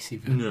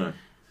aggressive a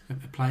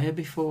player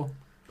before.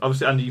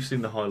 Obviously, Andy, you've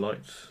seen the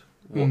highlights.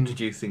 What did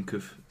you think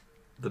of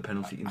the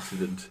penalty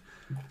incident?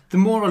 The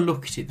more I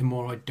look at it, the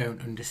more I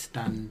don't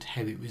understand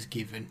how it was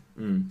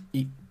given.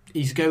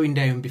 He's going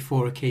down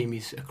before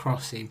Hakimi's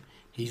across him.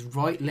 His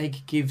right leg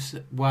gives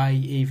way,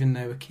 even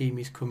though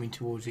Hakimi's coming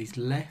towards his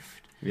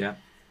left. Yeah.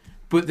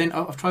 But then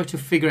I've tried to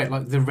figure out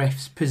like the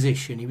ref's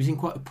position. He was in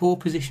quite a poor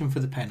position for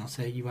the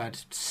penalty. You had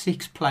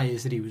 6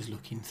 players that he was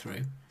looking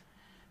through,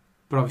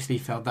 but obviously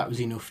he felt that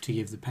was enough to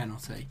give the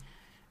penalty.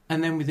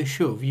 And then with the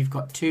shove, you've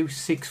got 2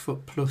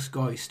 6-foot-plus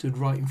guys stood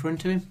right in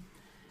front of him,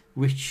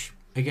 which,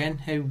 again,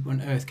 how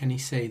on earth can he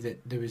say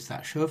that there was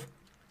that shove?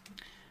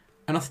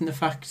 And I think the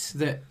fact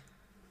that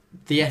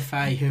the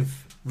FA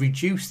have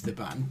reduced the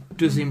ban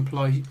does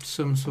imply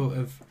some sort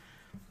of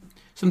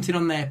something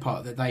on their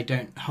part that they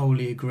don't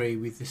wholly agree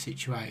with the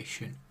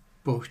situation.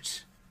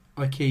 But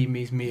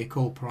Hakimi's mea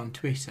culpa on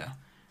Twitter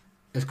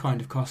has kind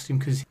of cost him,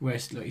 because,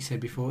 whereas, like you said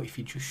before, if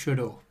he just shut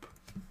up,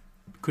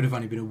 could have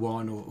only been a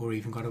 1 or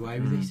even got away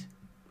with it.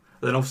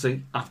 Then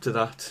obviously after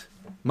that,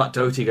 Matt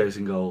Doherty goes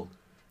in goal.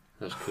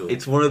 That's cool.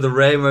 It's one of the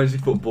rare moments in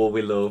football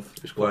we love,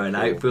 where an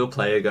outfield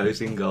player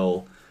goes in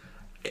goal.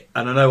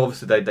 And I know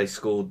obviously they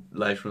scored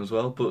later on as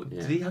well, but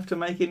did he have to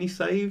make any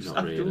saves? Not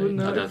afterward? really.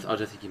 No? I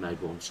don't think he made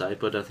one save,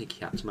 but I don't think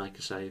he had to make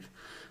a save.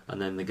 And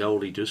then the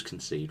goal he does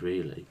concede,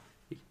 really,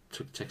 it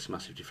takes a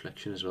massive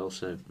deflection as well.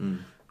 So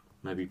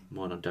maybe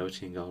why not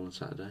Doherty in goal on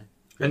Saturday?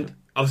 And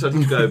obviously I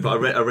didn't go,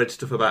 but I read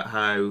stuff about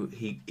how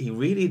he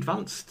really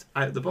advanced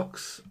out of the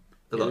box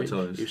a lot of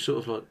times. He was sort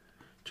of like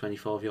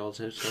 25 yards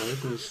outside.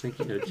 I was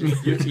thinking,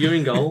 you're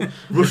in goal.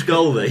 Rush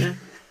goalie. Yeah.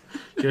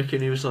 Do you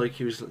reckon his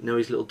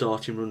little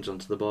darting runs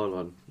onto the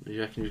byline? Do you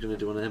reckon he was going to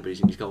do one of them, but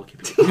he's in his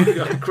goalkeeping?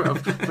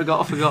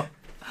 Forgot.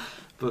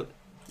 But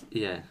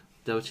yeah,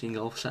 Doherty in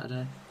goal for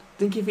Saturday. I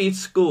think if he had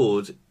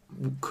scored,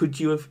 should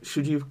you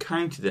have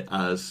counted it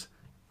as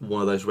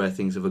one of those rare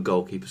things of a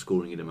goalkeeper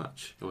scoring in a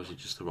match? Or was it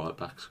just the right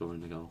back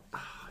scoring the goal?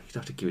 You'd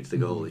have to give it to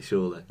the goalie,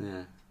 surely.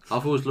 Yeah.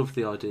 I've always loved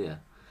the idea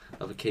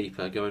of a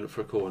keeper going up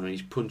for a corner and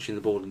he's punching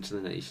the ball into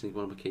the net. You think,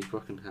 well, I'm a keeper, I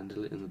can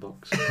handle it in the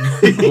box.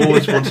 I've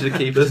always wanted a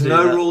keeper. There's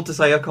no rule to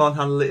say I can't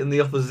handle it in the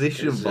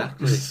opposition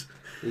box.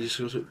 He just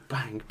goes,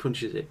 bang,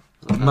 punches it.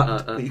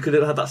 You could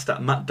have had that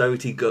stat: Matt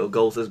Doherty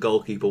goals as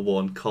goalkeeper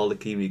 1, Carl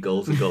Hakimi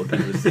goals as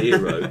goalkeeper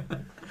 0.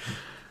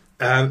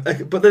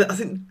 But then I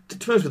think, to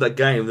be honest with that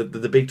game,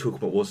 the big talk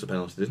about was the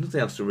penalty. There's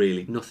nothing else to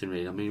really. Nothing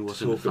really. I mean, it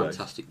wasn't a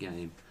fantastic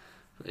game,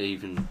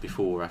 even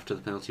before or after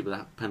the penalty, but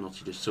that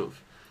penalty just sort of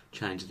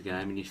changed the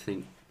game. And you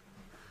think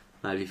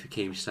maybe if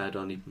Hakimi stayed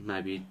on,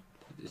 maybe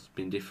it's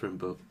been different,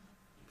 but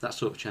that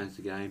sort of changed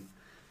the game,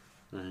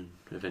 and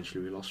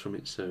eventually we lost from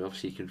it. So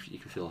obviously you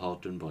can feel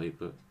hard done by it,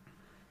 but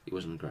it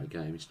wasn't a great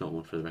game. It's not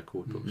one for the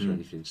record books or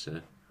anything.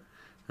 So,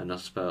 and I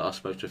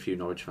spoke to a few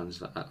Norwich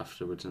fans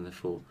afterwards, and they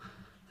felt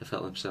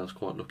themselves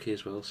quite lucky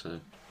as well.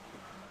 So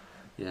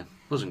yeah,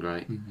 wasn't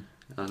great.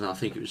 And I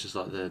think it was just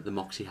like the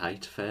Moxie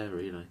hate affair,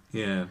 really.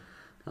 Yeah.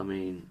 I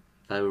mean,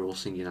 they were all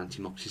singing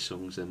anti-Moxie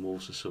songs, then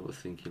Wolves are sort of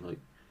thinking like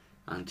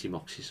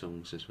anti-Moxie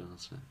songs as well.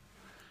 So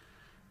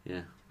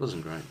yeah,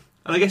 wasn't great.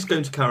 And I guess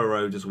going to Carrow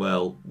Road as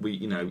well,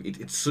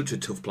 it's such a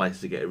tough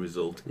place to get a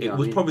result. Yeah, it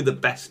was probably the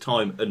best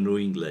time,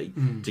 annoyingly,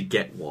 to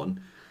get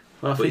one.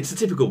 Well, but it's a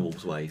typical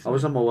Wolves way. I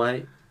was on my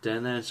way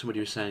down there and somebody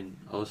was saying,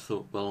 I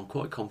thought, well, I'm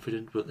quite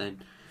confident, but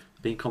then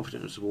being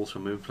confident as a Wolves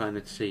fan, when we're playing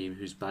a team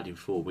who's bad in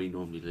 4, we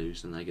normally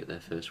lose, and they get their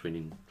first win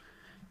in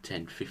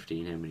 10,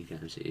 15, how many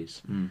games it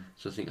is.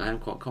 So I think I am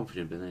quite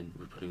confident, but then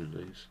we're probably going to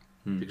lose.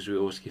 Because we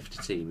always gift a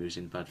team who's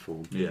in bad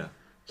form. Yeah.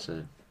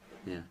 So,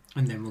 yeah.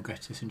 And then we'll go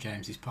to St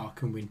James's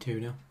Park and win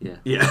 2-0. Yeah.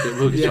 Yeah.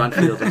 We'll get to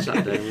Anfield on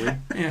Saturday, won't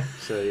we? Yeah.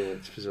 So, yeah,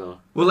 it's bizarre.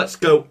 Well, let's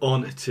go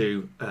on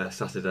to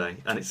Saturday,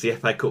 and it's the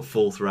FA Cup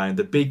 4th round,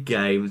 the big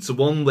game. It's the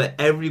one where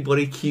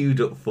everybody queued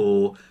up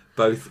for,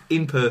 both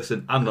in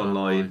person and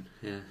online.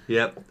 Yeah.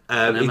 Yep.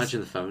 And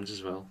imagine the phones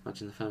as well.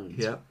 Imagine the phones.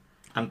 Yeah.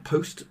 And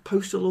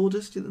postal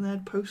orders? Do you think they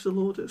had postal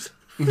orders?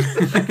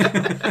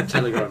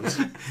 Telegrams.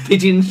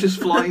 Pigeons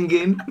just flying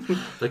in.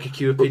 Like a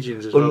queue of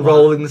pigeons as well.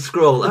 Unrolling the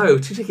scroll. Oh,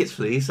 2 tickets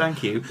please,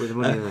 thank you. With the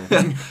money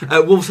in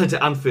there. Wolves head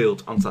to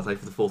Anfield on Saturday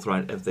for the 4th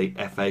round of the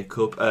FA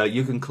Cup.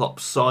 Jurgen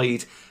Klopp's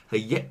side are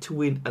yet to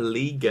win a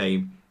league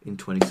game in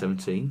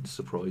 2017,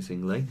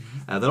 surprisingly.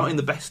 They're not in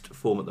the best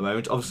form at the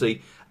moment.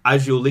 Obviously,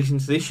 as you're listening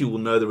to this, you will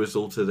know the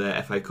result of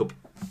their FA Cup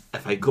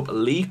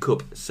League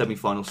Cup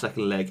semi-final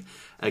second leg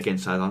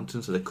against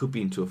Southampton, so they could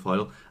be into a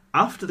final.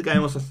 After the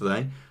game on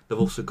Saturday, they've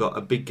also got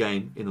a big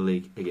game in the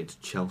league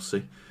against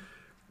Chelsea.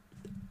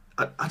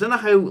 I don't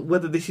know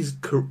whether this is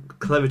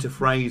clever to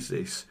phrase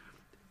this.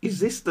 Is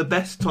this the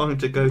best time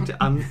to go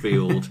to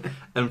Anfield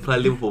and play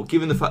Liverpool,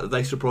 given the fact that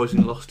they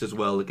surprisingly lost as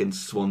well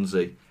against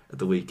Swansea at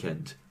the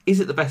weekend? Is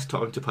it the best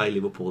time to play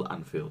Liverpool at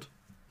Anfield?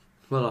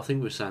 Well, I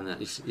think we're saying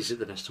that. Is it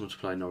the best time to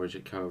play Norwich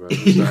at Carrow Road?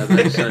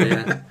 So,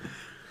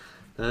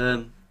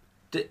 yeah.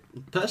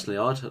 Personally,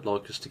 I'd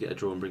like us to get a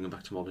draw and bring them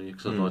back to Molineux,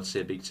 because I'd like to see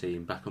a big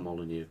team back at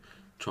Molineux,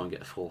 try and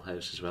get a full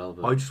house as well.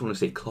 But I just want to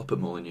see Klopp at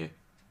Molineux.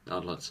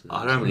 I'd like to.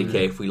 I don't really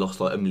care if we lost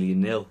like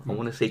 1,000,000. I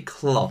want to see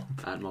Klopp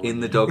in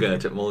the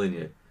dugout at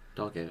Molineux.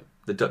 Dugout.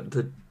 The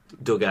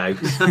dugout.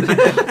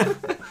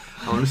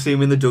 I want to see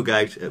him in the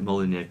dugout at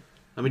Molineux.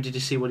 I mean, did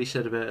you see what he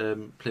said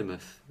about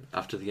Plymouth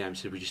after the game? He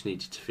said we just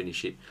needed to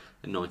finish it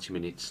at 90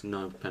 minutes,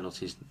 no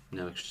penalties,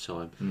 no extra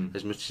time.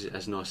 As much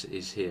as nice it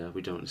is here,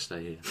 we don't want to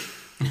stay here.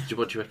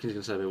 What do you reckon he's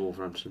going to say about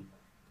Wolverhampton?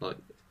 Like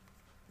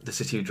the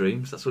City of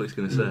Dreams. That's what he's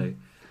going to say.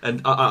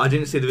 And I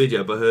didn't see the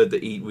video, but I heard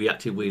that he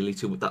reacted weirdly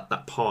to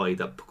that pie,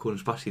 that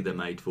Cornish pasty they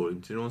made for him.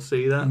 Did anyone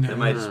see that? No. They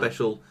made a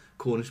special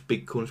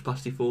big Cornish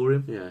pasty for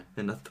him. Yeah.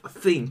 And I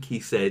think he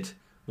said,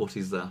 "What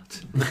is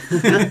that?"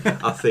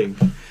 I think.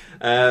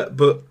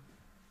 But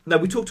no,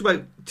 we talked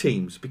about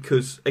teams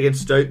because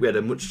against Stoke we had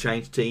a much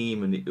changed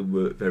team and it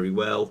worked very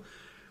well.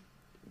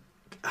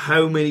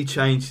 How many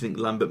changes do you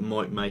think Lambert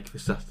might make for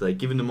Saturday?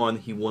 Given the mind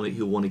that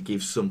he'll want to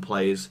give some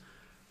players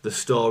the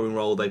starring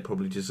role they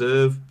probably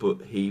deserve,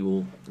 but he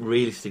will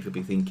realistically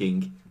be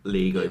thinking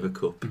league over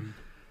cup.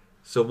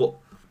 So what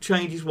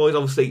changes wise?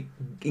 Obviously,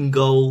 in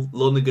goal,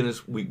 Lonergan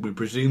we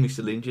presume he's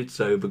still injured,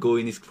 so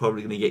Burgoyne is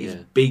probably going to get his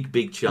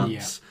big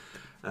chance.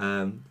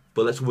 But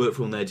let's work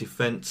from their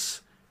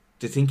defence.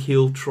 Do you think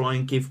he'll try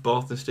and give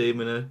Bath and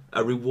Stearman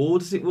a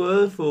reward, as it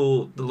were,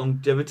 for the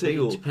longevity?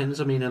 It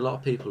depends. I mean, a lot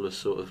of people are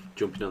sort of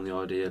jumping on the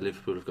idea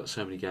Liverpool have got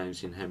so many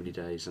games in how many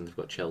days, and they've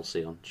got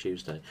Chelsea on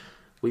Tuesday.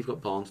 We've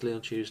got Barnsley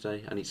on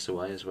Tuesday, and it's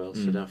away as well,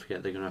 so don't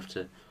forget they're going to have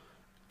to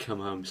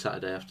come home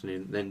Saturday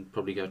afternoon, then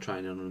probably go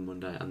training on a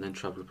Monday, and then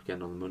travel up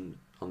again on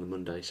the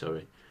Monday.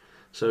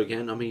 So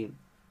again, I mean,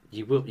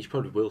 you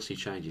probably will see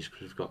changes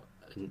because we've got.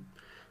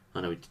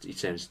 I know it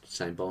sounds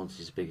saying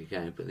Barnsley is a bigger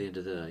game, but at the end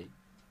of the day,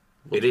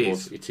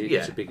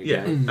 it's a bigger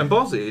game. And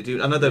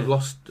Barnsley, I know they've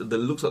lost. It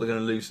looks like they're going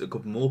to lose a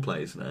couple more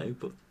players now,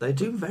 but they're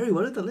doing very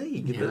well in the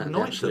league. Yeah,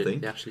 I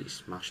think they absolutely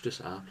smashed us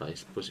at our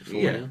place. Was it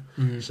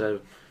 4-0? So.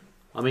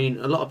 I mean,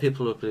 a lot of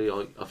people will be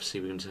like,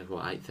 obviously we're going to take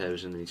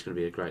 8,000 and it's going to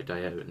be a great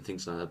day out and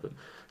things like that, but at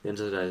the end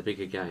of the day, the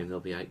bigger game, there'll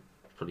be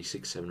probably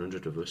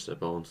 600-700 of us at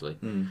Barnsley.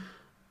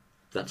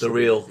 That's the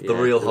real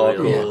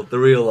hardcore, the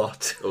real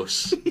lot.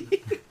 Us.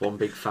 One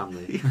big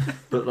family.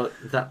 But like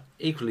that,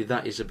 equally,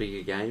 that is a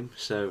bigger game,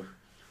 so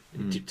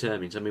it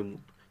determines. I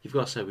mean, you've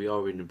got to say we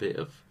are in a bit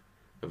of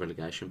a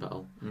relegation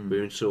battle. We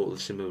were in sort of a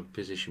similar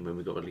position when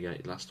we got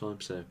relegated last time,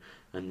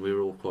 and we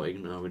were all quite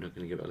ignorant, we're not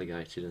going to get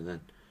relegated, and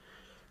then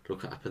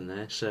look what happened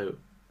there. So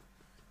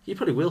you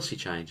probably will see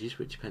changes,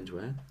 but it depends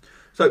where.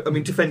 So, I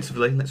mean,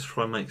 defensively, let's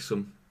try and make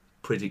some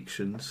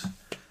predictions.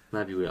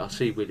 Maybe I'll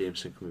see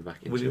Williamson coming back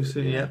into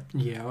Williamson, it.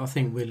 Yeah, I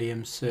think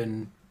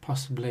Williamson,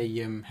 possibly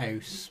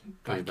House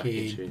back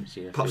in.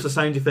 Perhaps the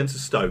same defence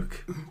as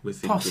Stoke.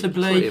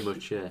 Possibly. Pretty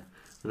much, yeah.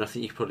 And I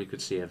think you probably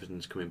could see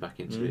Evans coming back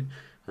into it.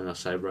 And I'll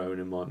say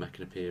Ronan might make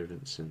an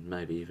appearance, and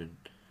maybe even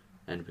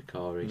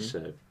Bakari.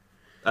 So.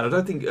 And I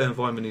don't think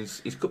Weimann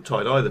is cup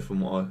tied either,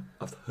 from what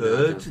I've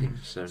heard.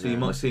 So you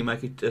might see him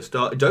make a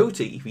start.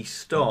 Doherty, if he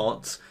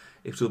starts,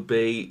 it will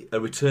be a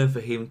return for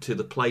him to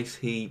the place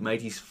he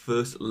made his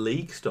first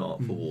league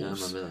start for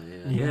Wolves. I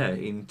remember that, yeah,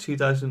 in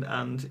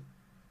 2011.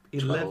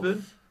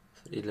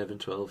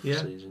 11-12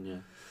 season, yeah.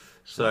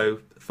 So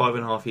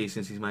 5.5 years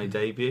since he's made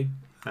debut.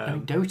 I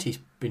mean, Doherty's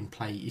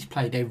he's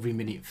played every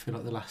minute for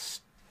like the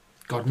last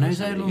God knows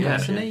how long,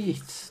 hasn't he?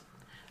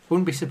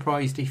 Wouldn't be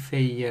surprised if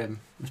he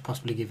was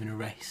possibly given a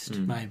rest,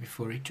 maybe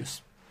before it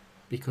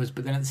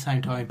but then at the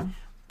same time,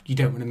 you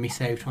don't want to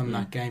miss out on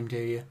that game, do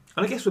you?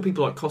 And I guess for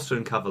people like Costa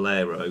and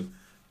Cavallero,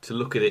 to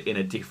look at it in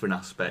a different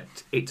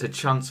aspect, it's a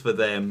chance for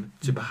them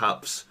to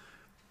perhaps,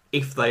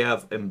 if they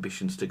have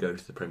ambitions to go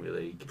to the Premier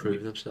League,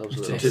 prove themselves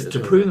to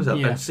prove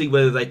themselves and see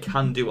whether they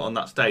can do it on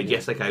that stage.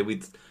 Yes, okay,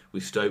 with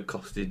Stoke,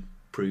 Costa did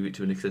prove it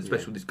to an extent,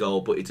 especially with this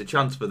goal, but it's a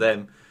chance for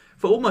them,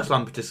 for almost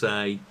Lampard to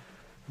say,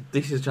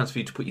 this is a chance for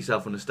you to put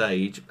yourself on the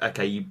stage.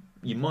 Okay,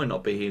 you might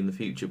not be here in the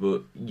future,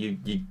 but you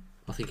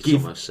I think it's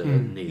almost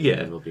certain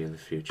neither will be in the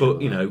future. But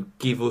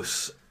give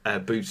us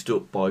boosted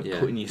up by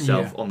putting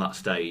yourself on that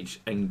stage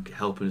and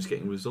helping us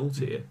getting results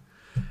here.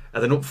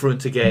 And then up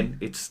front again,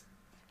 it's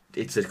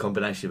a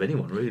combination of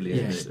anyone really.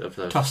 Isn't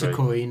it? Toss a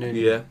coin. And,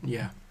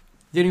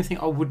 The only thing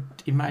I would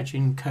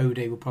imagine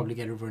Cody will probably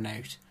get a run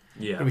out.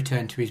 A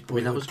return to his boyhood. I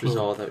mean, that was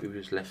bizarre that he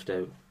was left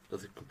out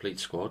of the complete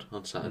squad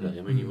on Saturday.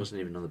 I mean, he wasn't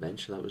even on the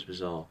bench, so that was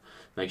bizarre.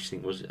 Makes you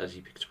think, as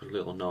he picked up a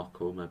little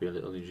knock or maybe a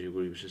little injury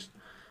where he was just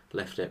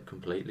left out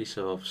completely.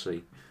 So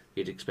obviously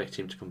you'd expect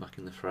him to come back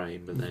in the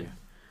frame, but then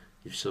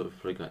you've sort of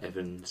probably got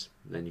Evans,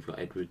 then you've got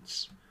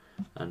Edwards,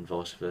 and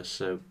vice versa.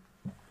 So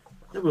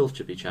there will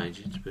be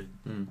changes,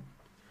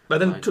 but But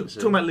then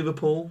talking about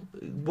Liverpool,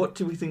 what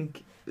do we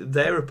think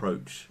their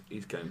approach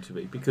is going to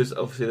be? Because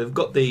obviously they've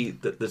got the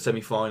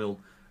semi-final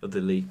of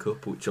the League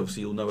Cup, which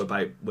obviously you'll know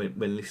about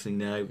when listening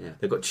now. Yeah.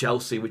 They've got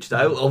Chelsea, which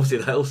they'll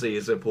see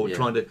as support,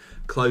 trying to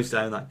close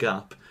down that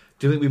gap.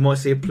 Do you think we might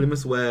see a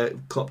Plymouth where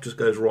Klopp just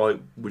goes, right,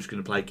 we're just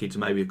going to play kids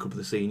and maybe a couple of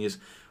the seniors?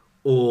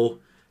 Or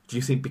do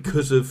you think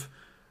because of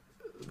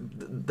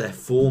their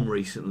form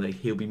recently,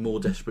 he'll be more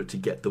desperate to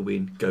get the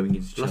win going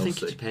into Chelsea? I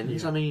think it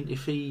depends. I mean,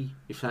 if they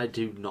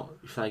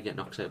get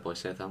knocked out by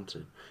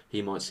Southampton,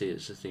 he might see it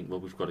as a thing.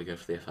 Well, we've got to go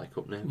for the FA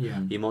Cup now.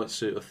 Yeah. He might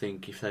sort of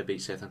think if they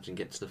beat Southampton and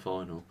get to the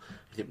final,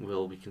 I think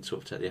we can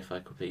sort of take the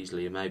FA Cup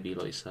easily, and maybe,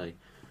 like you say,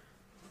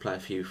 play a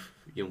few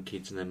young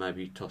kids, and then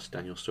maybe toss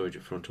Daniel Sturridge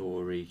up front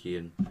or Origi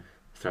and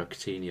throw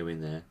Coutinho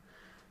in there.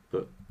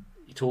 But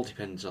it all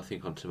depends, I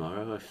think, on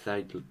tomorrow. If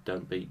they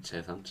don't beat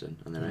Southampton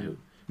and they're out,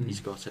 he's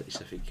got to take this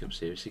FA Cup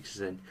seriously, because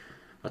then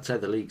I'd say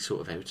the league's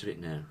sort of out of it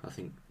now. I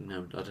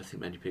don't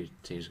think many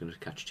teams are going to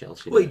catch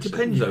Chelsea. Well, it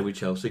depends though with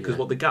Chelsea, because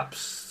what the gap's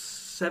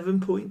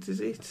 7 points, is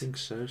it? I think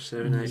so,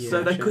 7, 8.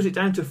 So they cut it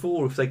down to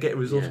 4 if they get a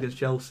result against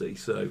Chelsea.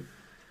 So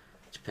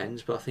it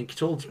depends, but I think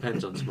it all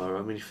depends on tomorrow.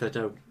 I mean, if they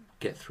don't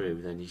get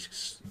through, then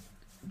it's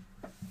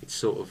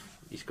sort of,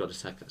 he's got to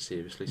take that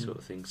seriously, sort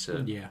of thing.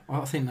 So yeah,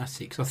 I think that's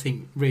it. Because I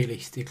think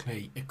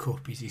realistically, a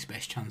cup is his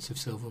best chance of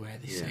silverware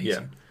this season.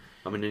 Yeah.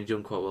 I mean, he's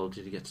done quite well.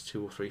 Did he get to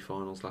 2 or 3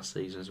 finals last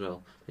season as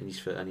well? And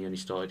he only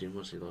started in,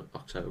 was it, like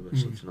October,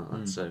 something like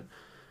that. So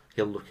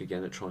he'll look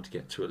again at trying to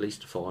get to at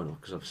least a final,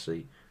 because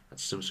obviously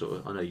that's some sort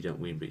of, I know you don't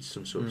win, but it's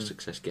some sort of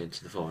success getting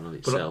to the final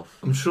itself.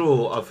 But I'm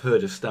sure I've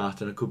heard a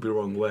stat, and I could be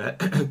wrong, where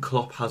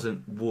Klopp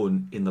hasn't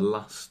won in the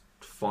last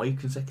 5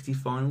 consecutive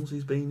finals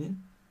he's been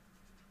in.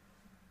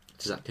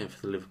 Does that count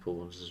for the Liverpool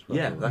ones as well?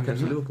 Yeah, that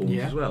counts for the Liverpool ones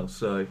as well.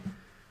 So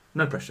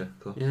no pressure,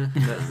 Klopp. Yeah.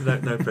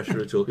 No pressure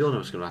at all. We all know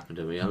what's going to happen,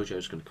 don't we?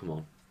 Ojo's going to come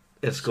on.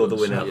 He'll score the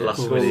winner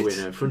last minute.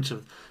 Winner in front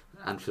of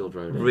Anfield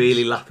Road.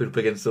 Really lapping up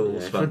against the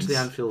Wolves in front of the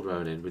Anfield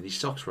Road end with his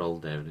socks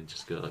rolled down and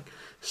just go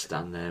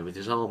stand there with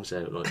his arms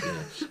out like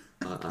this.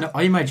 No,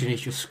 I imagine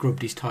he's just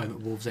scrubbed his time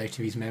at Wolves out of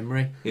his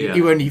memory. Yeah.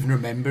 He won't even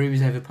remember he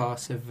was ever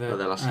part of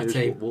our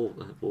team.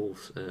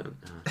 Wolves.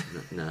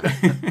 No.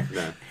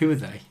 Who are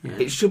they? Yeah.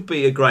 It should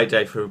be a great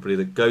day for everybody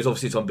that goes.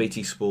 Obviously, it's on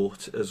BT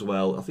Sport as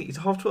well. I think it's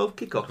a 12:30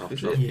 kickoff,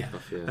 isn't it?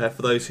 Yeah.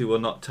 For those who are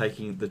not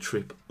taking the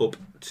trip up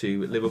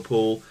to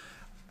Liverpool,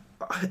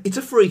 it's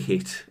a free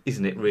hit,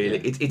 isn't it, really?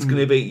 Yeah. It's going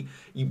to be...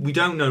 We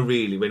don't know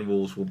really when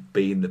Wolves will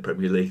be in the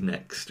Premier League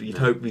next. You'd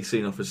hope we've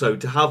seen off. So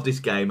to have this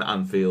game at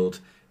Anfield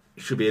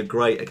should be a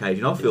great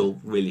occasion. I feel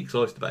really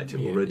excited about it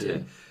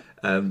already.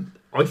 Yeah.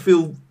 I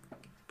feel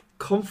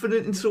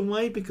confident in some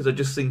way, because I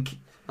just think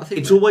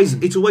it's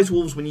always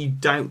Wolves when you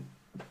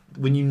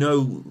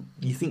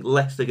think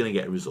Leicester are going to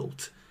get a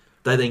result.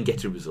 They then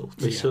get a result.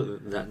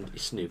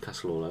 It's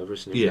Newcastle all over,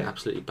 isn't it? Yeah.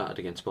 Absolutely battered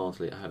against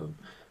Barnsley at home.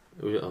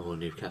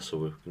 Newcastle,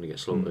 we're going to get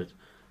slaughtered.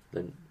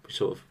 Then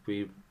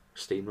we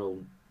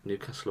steamroll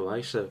Newcastle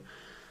away. So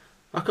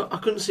I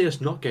couldn't see us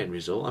not getting a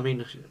result. I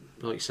mean,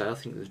 like you say, I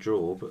think the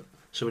draw. But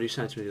somebody was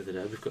saying to me the other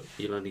day,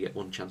 you'll only get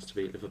one chance to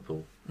beat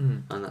Liverpool,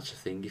 and that's the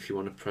thing. If you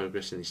want to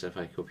progress in this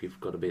FA Cup, you've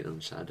got to beat them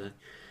on Saturday.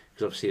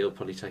 Because obviously he'll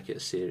probably take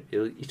it serious.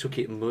 He took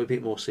it a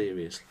bit more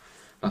serious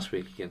last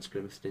week against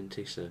Plymouth, didn't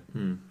he? So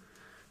yeah,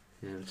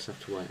 we'll just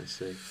have to wait and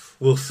see.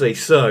 We'll see.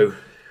 So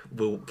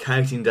we're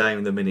counting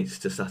down the minutes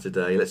to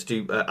Saturday. Let's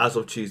do, as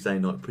of Tuesday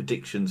night,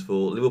 predictions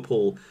for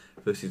Liverpool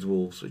versus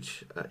Wolves,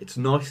 which it's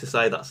nice to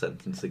say that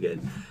sentence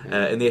again,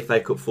 in the FA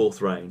Cup 4th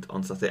round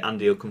on Saturday.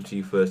 Andy, I'll come to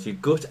you first. Your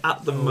gut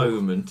at the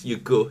moment, your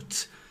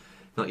gut,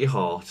 not your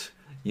heart,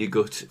 your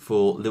gut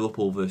for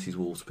Liverpool versus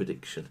Wolves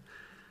prediction.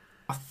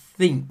 I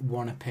think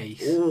one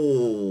apiece.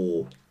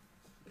 Oh,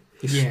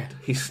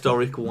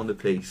 historic one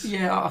apiece.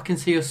 Yeah, I can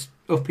see us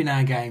upping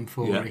our game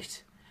for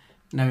it.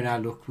 Knowing our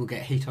luck, we'll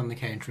get hit on the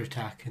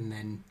counter-attack, and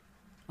then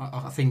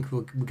I think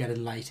we'll get a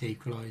late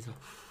equaliser.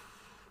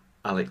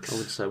 Alex? I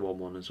would say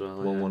 1-1 as well.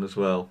 1-1 as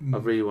well. I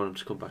really want him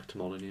to come back to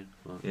Molineux.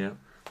 Yeah.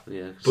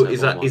 But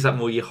is that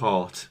more your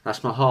heart?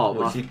 That's my heart.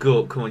 What's your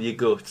gut? Come on, your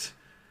gut.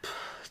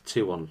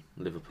 2-1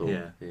 Liverpool.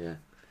 Yeah.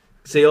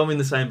 See, I'm in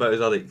the same boat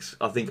as Alex.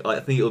 I think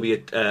it'll be a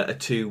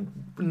 2-0,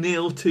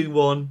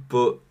 2-1,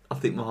 but I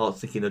think my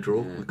heart's thinking a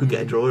draw. We could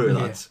get a draw here,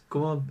 lads.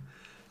 Come on.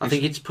 I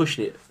think it's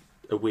pushing it.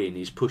 A win,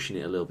 he's pushing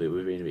it a little bit.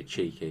 We're being a bit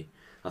cheeky.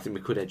 I think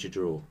we could edge a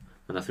draw,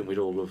 and I think we'd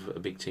all love a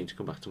big team to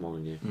come back to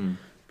Molineux.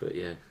 But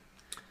yeah,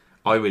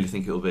 I really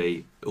think it'll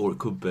be, or it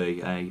could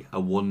be, a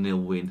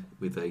 1-0 win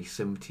with a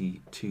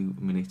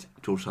 72-minute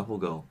George Chappell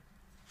goal.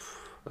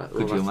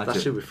 Could you imagine?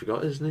 That's who we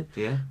forgot, isn't it?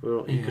 Yeah,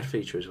 he could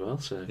feature as well.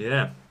 So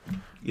yeah,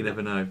 you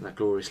never know. That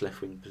glorious left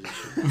wing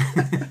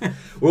position.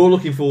 We're all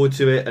looking forward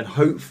to it, and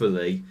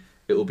hopefully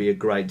it will be a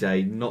great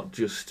day, not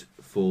just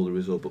for the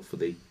result, but for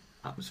the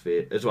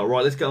atmosphere as well.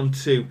 Right, let's get on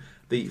to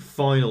the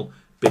final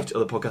bit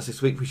of the podcast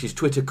this week, which is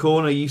Twitter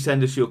Corner. You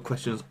send us your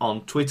questions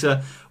on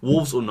Twitter,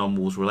 Wolves or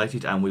non-Wolves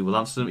related, and we will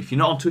answer them. If you're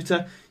not on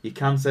Twitter, you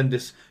can send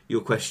us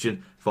your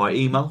question via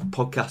email,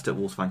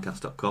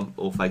 podcast@wolvesfancast.com,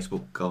 or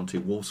Facebook, go on to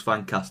Wolves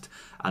Fancast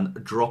and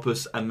drop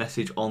us a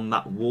message on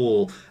that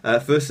wall.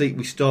 Firstly,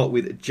 we start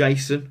with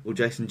Jason, or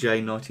Jason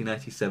J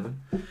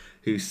 1987,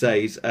 who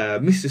says,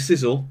 Mr.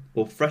 Sizzle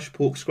or fresh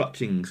pork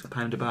scratchings,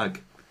 £1 a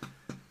bag?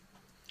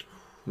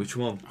 Which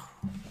one?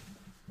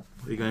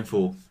 What are you going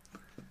for?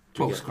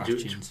 Pork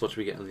scratchings. What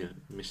do we get on the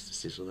Mr.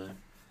 Sizzle there?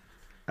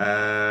 Do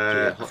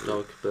we get hot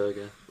dog,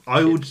 burger?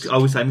 I would say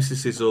Mr.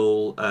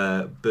 Sizzle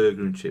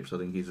burger and chips. I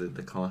think is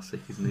the classic,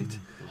 isn't it?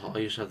 I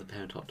used to have the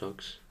pound hot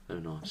dogs. They're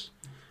nice.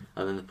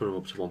 And then they put them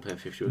up to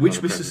 £1.50. Which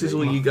Mr.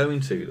 Sizzle are you going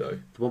to though?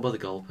 The one by the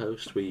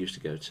goalpost we used to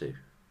go to.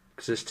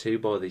 Because there's two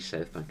by the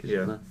South Bank,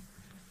 isn't there?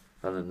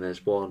 And then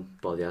there's one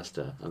by the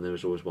Asda, and there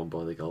was always one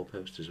by the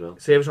goalpost as well.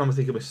 See, every time I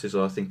think of Mr.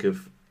 Sizzle, I think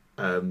of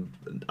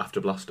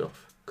after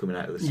Blastoff coming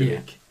out of the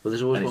Civic. Yeah. Well,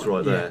 there's always and it's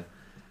right there.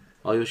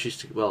 I always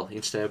used to,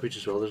 in Stourbridge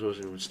as well, there's always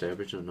one in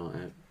Stourbridge on a night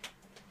out.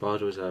 But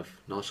I'd always have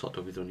nice hot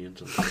dog with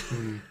onions on it.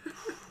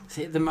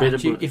 See, at the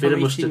match, bit of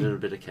mustard and a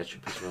bit of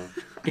ketchup as well.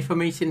 If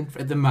I'm eating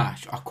at the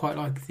match, I quite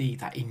like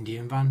that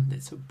Indian van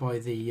that's up by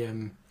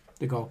the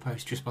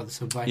goalpost, just by the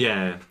subway.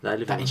 Yeah. They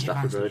live on the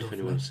Stafford Road if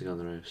anyone wants to go on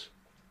their house.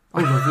 Oh,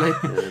 lovely.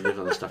 Yeah, they live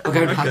on the Stafford Road.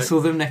 I'll go and hassle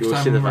them next time.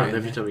 You'll see the van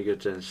every time you go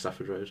to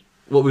Stafford Road.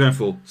 What are we going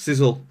for?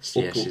 Sizzle?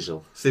 Yeah,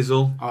 Sizzle.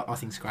 Sizzle? I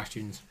think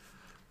scratchings.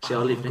 See, I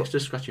live next to a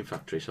scratching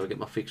factory, so I get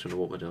my fix when I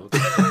walk my dog.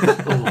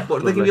 What,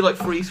 do they give you like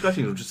free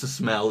scratching or just a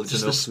smell?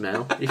 Just the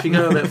smell. If you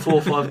go about 4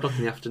 or 5 o'clock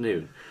in the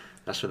afternoon,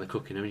 that's when they're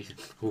cooking them and you think,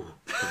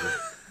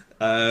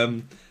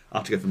 I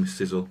have to go for Mr.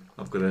 Sizzle.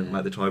 I've got to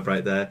make the tie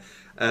break there.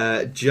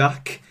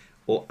 Jack,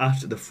 or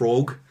at the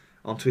Frog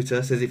on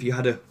Twitter, says if you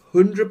had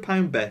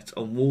 £100 bet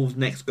on Wolves'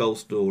 next goal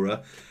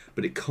scorer,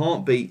 but it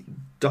can't be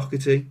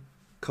Doherty,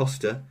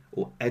 Costa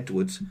or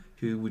Edwards,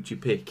 who would you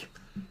pick?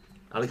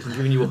 Alex, I'm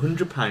giving you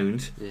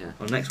 £100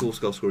 on next Wolves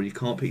goal scorer. You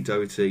can't pick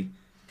Doherty,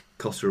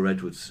 Costa or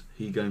Edwards.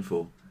 Who are you going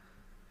for?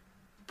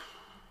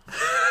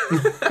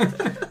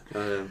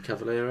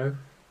 Cavallero.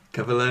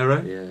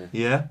 Cavallero?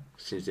 Yeah.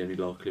 Seems the only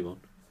likely one.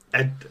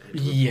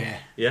 Yeah.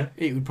 Yeah?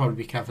 It would probably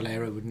be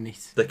Cavallero, wouldn't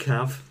it? The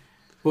Cav.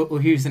 Well,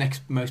 who's the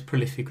next most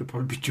prolific would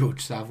probably be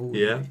George Savile.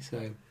 Yeah.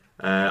 So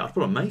I'd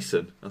put on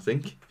Mason, I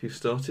think, if he was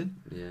starting.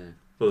 Yeah.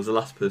 Well, was the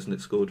last person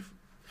that scored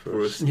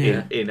for us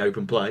yeah. in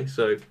open play,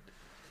 so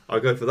I'll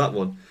go for that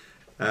one.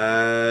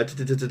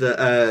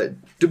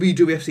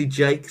 WWFC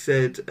Jake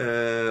said,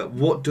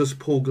 what does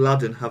Paul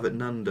Gladden have at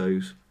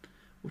Nando's?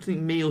 What do you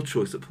think meal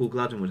choice that Paul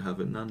Gladden would have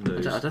at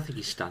Nando's? I don't think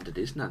his standard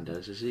is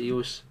Nando's, is it? He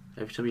always,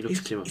 every time you look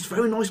at him... It's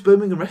very nice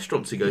Birmingham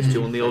restaurants he goes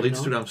to on the old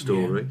Instagram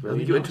story. Yeah, I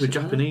think he went to a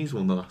Japanese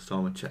one the last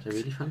time I checked. They're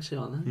really fancy,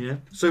 aren't they? Yeah.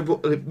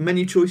 So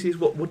menu choices,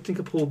 what do you think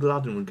a Paul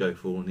Gladden would go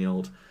for on the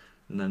old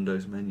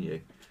Nando's menu?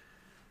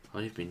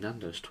 I've been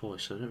Nando's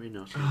twice, so I don't really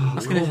know.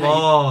 Come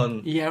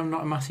on! Yeah, I'm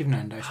not a massive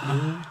Nando's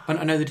fan.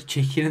 I know the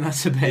chicken and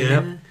that's about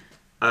it.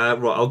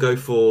 Right, I'll go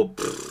for...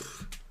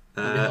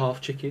 maybe half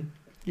chicken.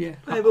 Yeah,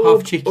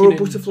 half chicken. Or a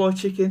butterfly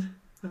chicken.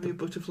 Maybe a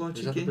butterfly chicken.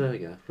 Is that the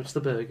burger? What's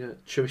the burger?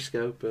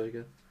 Churrasco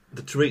burger?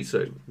 The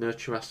chorizo? No,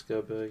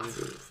 churrasco burger.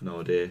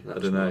 No idea. I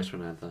don't know. Nice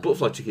when I had that.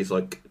 Butterfly chicken is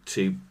like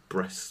 2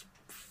 breasts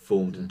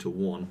formed into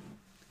one.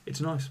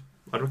 It's nice.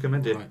 I'd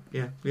recommend it. Right.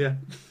 Yeah.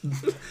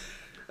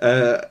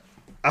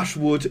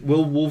 Ashwood,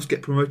 will Wolves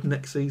get promoted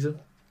next season?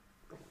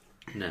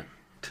 No.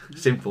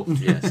 Simple.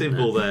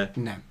 Simple there.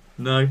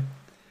 No.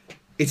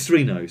 It's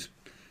 3 no's.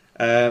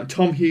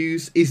 Tom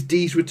Hughes, is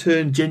Dee's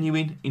return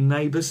genuine in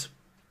Neighbours?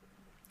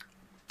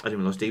 I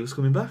didn't realise Dee was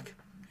coming back.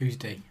 Who's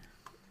Dee?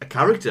 A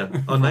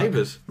character on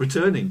Neighbours,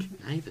 returning.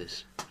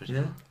 Neighbours?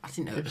 Yeah. I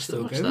didn't know it was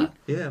still going.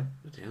 Yeah.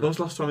 When was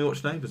the last time you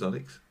watched Neighbours,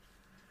 Alex?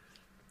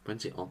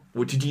 When's it on?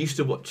 Well, did you used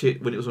to watch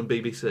it when it was on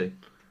BBC?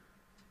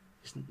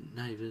 It's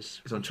Neighbours.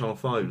 It's on Channel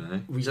 5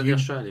 now. Is that the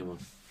Australian one?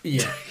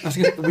 Yeah.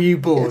 Were you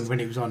born when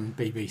it was on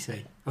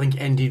BBC? I think it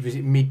ended, was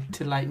it mid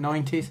to late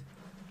 90s?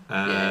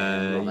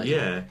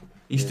 Yeah.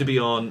 Used to be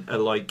on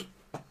like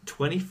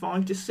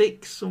 25 to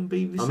 6 on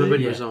BBC. I remember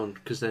it was on,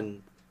 because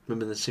then,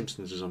 remember The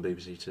Simpsons was on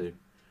BBC too.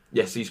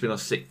 Yes, it used to be on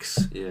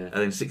 6. Yeah. And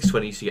then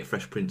 6:20 used to get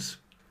Fresh Prince.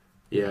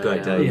 Yeah.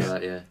 Great days.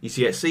 Yeah. Used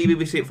to get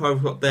CBBC at 5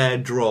 o'clock there,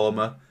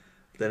 drama.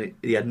 Then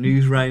he had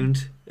News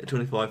Round at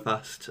 25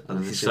 past.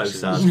 And this is so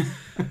sad.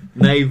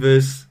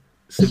 Neighbours,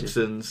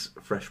 Simpsons,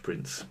 Fresh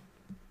Prince.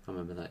 I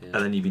remember that, yeah.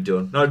 And then you'd be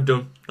done. No,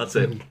 done. That's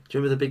it. Do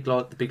you remember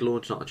the big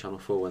launch night on Channel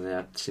 4 when they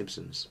had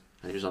Simpsons?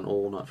 And it was on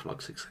all night from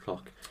like 6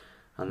 o'clock.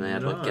 And they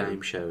had like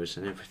game shows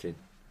and everything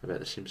about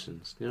the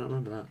Simpsons. Do you not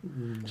remember that?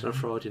 It's on a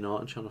Friday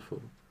night on Channel 4.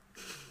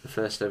 The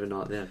first ever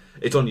night there.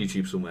 It's on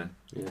YouTube somewhere.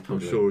 Yeah,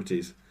 I'm sure it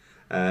is.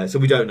 So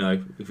we don't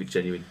know if it's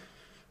genuine.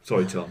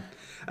 Sorry, Tom.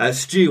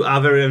 Stu, our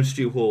very own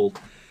Stu Hall,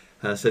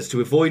 says to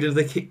avoid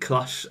another kick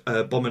clash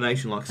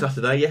abomination like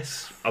Saturday.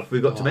 Yes, I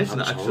forgot to mention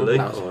that actually.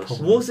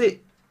 Was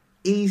it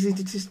easy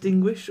to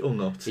distinguish or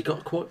not? It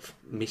got quite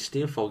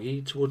misty and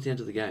foggy towards the end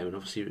of the game, and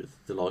obviously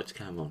the lights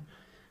came on,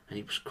 And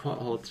it was quite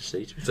hard to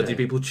see. To be So fair. did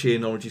people cheer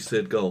Norwich's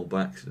third goal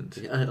by accident?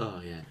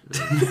 Oh yeah.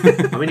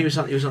 I mean, he was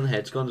on the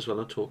heads gone as well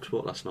on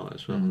TalkSport last night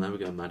as well, and they were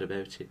going mad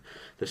about it.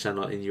 They sound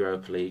like in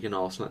Europa League and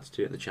Arsenal had to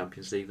do it in the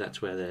Champions League.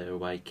 That's where their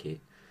away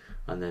kit,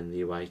 and then the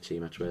away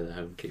team had to wear their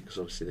home kit because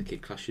obviously the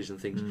kit clashes and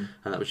things.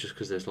 And that was just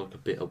because there's like a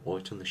bit of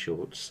white on the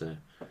shorts. So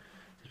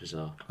it's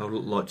bizarre. I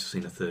would like to have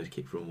seen a third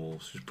kit from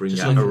Wolves. Just bring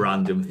Just out like a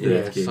random third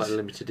It's kit. like a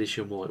limited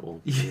edition white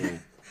one. Yeah.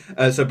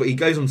 But he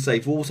goes on to say,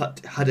 if Wolves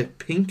had a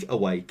pink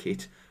away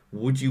kit,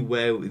 would you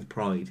wear it with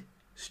pride?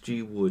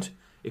 Stu would.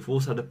 If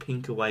Wolves had a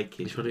pink away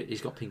kit...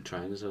 He's got pink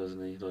trainers,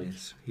 hasn't he? Like,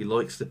 yes, he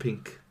likes the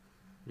pink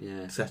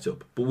yeah.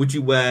 setup. But would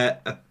you wear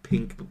a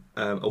pink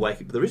away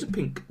kit? But there is a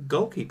pink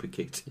goalkeeper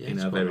kit Yeah, in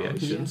it's our quite nice.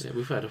 variations. Yeah,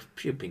 we've had a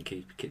few pink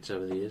kits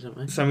over the years, haven't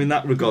we? So in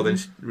that regard then,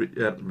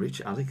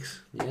 Rich,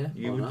 Alex, Yeah.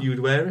 you why not? would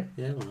wear it?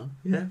 Yeah, why not?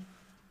 Yeah.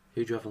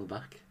 Who do you have on the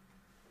back?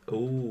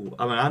 Oh,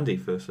 I mean, Andy,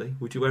 firstly.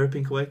 Would you wear a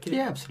pink away kit?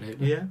 Yeah,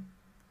 absolutely. Yeah.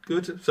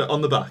 Good. So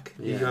on the back,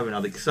 Yeah. you have an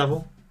Alex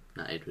Saville.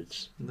 Nah,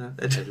 Edwards. No.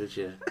 Edwards,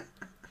 yeah.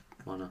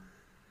 Why not?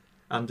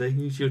 Andy,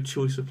 who's your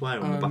choice of player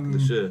on the back of the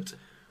shirt?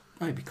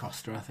 Maybe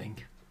Costa, I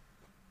think.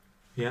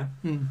 Yeah.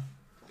 Hmm.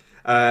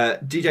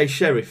 DJ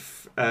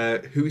Sheriff,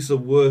 who's the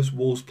worst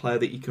Wolves player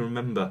that you can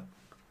remember?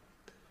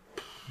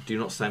 Do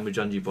not say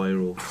Mujanji Bayer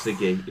or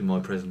Ziggy in my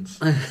presence.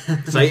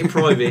 Say it in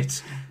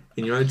private,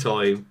 in your own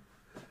time.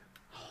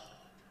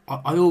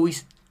 I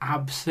always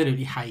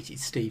absolutely hated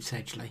Steve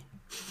Sedgley.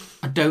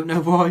 I don't know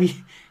why.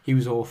 He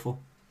was awful.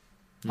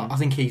 I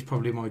think he's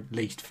probably my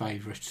least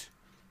favourite.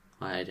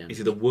 I hate him. Is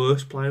he the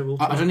worst player of all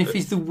time? I don't know if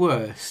he's the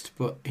worst,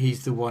 but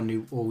he's the one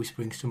who always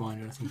springs to mind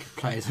when I think of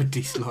players I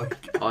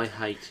dislike. I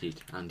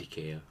hated Andy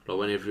Keogh. Like,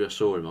 whenever I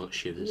saw him, I got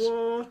shivers.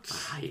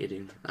 What? I hated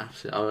him.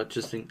 Absolutely. I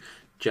just think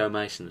Joe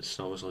Mason at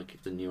Star was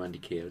like the new Andy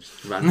Keogh.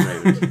 Just ran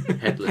around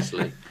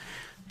headlessly.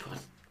 But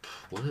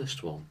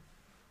worst one.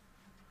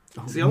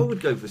 See, I would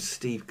go for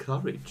Steve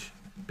Claridge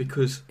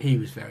because He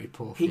was very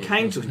poor. he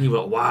came to us and he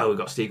was like, wow, we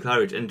got Steve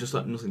Claridge, and just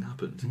like nothing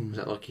happened. Was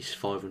that like his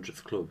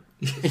 500th club?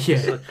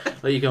 Yeah.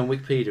 Like you go on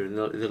Wikipedia and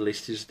the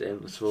list is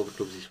endless of all the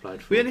clubs he's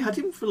played for. We only had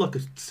him for like a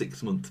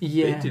 6-month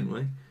Yeah. bit, didn't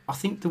we? I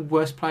think the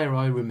worst player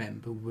I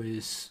remember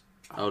was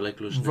Oleg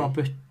Luzhny.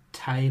 Robert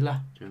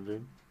Taylor. Do you remember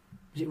him?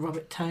 Was it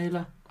Robert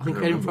Taylor? I think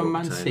don't we had him remember from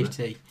Robert Man Taylor.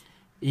 City.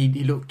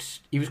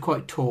 He was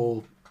quite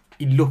tall.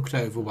 He looked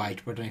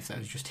overweight, but I don't know if that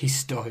was just his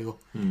style.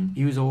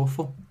 He was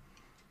awful.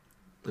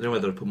 I don't know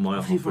whether I put my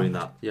offer in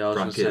that Yeah, I was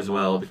gonna bracket say as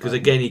well, Myhoff, because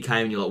right. again he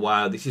came and you're like,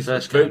 wow, this is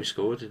First very, game he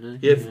scored, didn't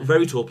he? yeah,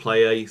 very tall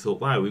player. You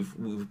thought, wow, we've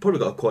probably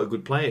got quite a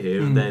good player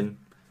here, and then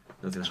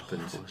nothing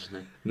happened.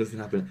 Wasn't Nothing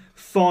happened.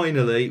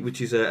 Finally,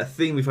 which is a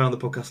thing we found on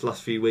the podcast the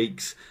last few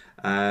weeks,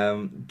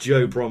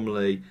 Joe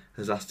Bromley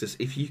has asked us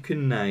if you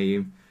can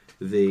name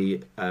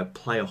the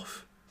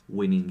playoff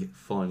winning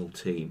final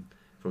team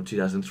from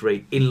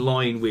 2003, in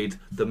line with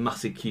the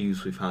massive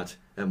queues we've had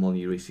at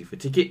Molineux Risi for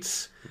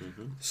tickets.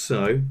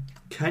 So,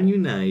 can you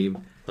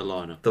name the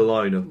lineup? the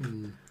lineup?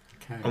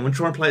 Okay. I'm going to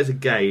try and play it as a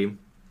game,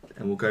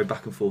 and we'll go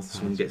back and forth if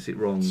someone gets it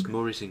wrong.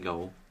 Murray's in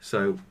goal.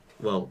 So,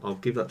 well, I'll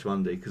give that to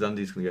Andy, because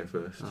Andy's going to go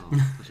first. Oh,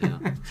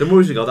 yeah. So,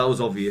 Murray's in goal, that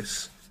was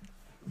obvious.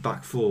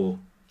 Back four.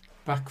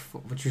 Back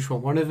four. But just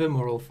want one of them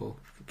or all four?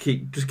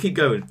 Just keep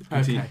going.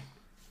 Okay.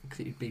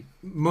 It'd be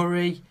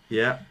Murray,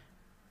 Yeah,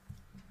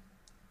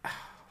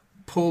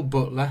 Paul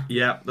Butler,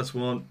 yeah, that's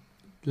one.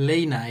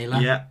 Lee Naylor,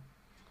 Yeah,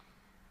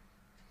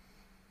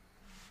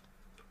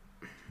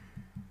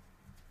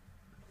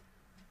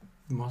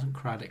 it wasn't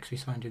Craddock, 'cause we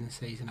signed in the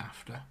season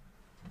after.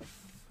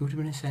 Who would have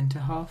been a centre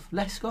half?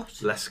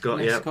 Lescott?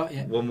 Lescott,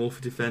 yeah. One more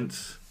for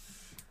defence.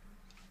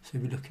 So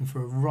we're looking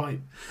for a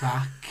right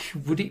back.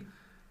 Would it?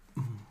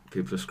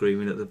 People are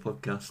screaming at the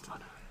podcast.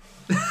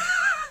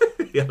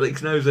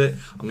 Alex knows it.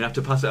 I'm going to have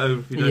to pass it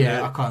over if you don't Yeah,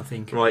 know. I can't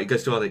think. Right, it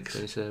goes to Alex.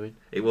 Dennis Irwin.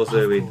 It was Of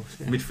Irwin. course,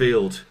 yeah.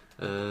 Midfield.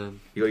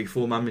 You got your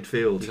four-man We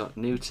midfield. got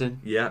Newton,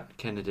 Yeah,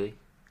 Kennedy,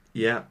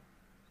 yeah,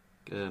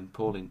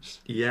 Paul Ince,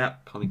 yeah,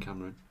 Colin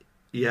Cameron,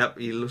 yeah.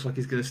 He looks like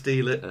he's going to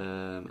steal it.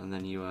 and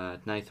then you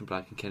had Nathan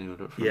Blake and Kenny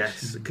Wood up front.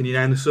 Yes. Can you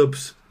name the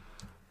subs?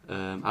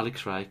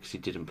 Alex Ray, because he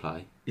didn't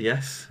play.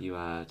 Yes. You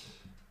had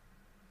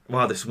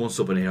Wow, there's one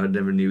sub in here I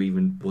never knew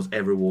even was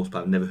ever a Wolves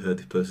player. I've never heard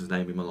this person's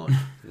name in my life.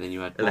 and then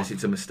you had Unless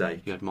it's a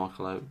mistake. you had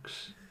Michael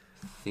Oakes,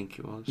 I think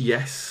it was.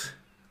 Yes.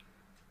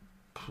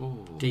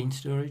 Oh. Dean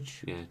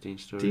Sturridge. Yeah, Dean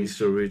Sturridge. Dean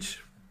Sturridge.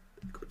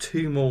 Got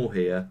two more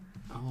here.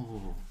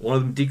 Oh. One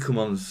of them did come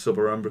on as a sub.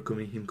 I remember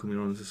him coming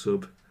on as a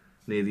sub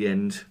near the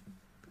end.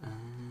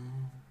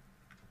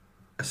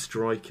 A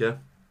striker.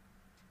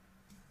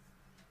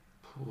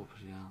 Oh,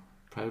 bloody hell.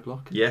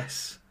 Proudlock?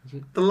 Yes. Is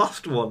it? The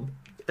last one.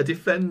 A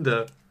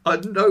defender. I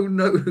don't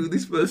know who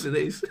this person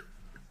is.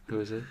 Who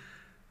is it?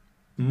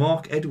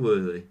 Mark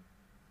Edworthy.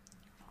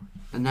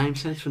 The name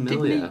sounds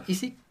familiar. Didn't he?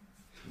 Is it?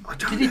 I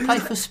don't Did know he play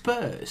that. for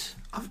Spurs?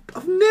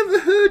 I've never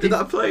heard of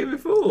that player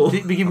before.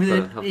 Did it begin with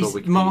I've got is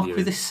Wikipedia Mark in.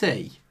 with a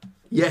C?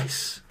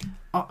 Yes.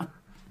 I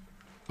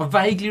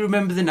vaguely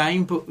remember the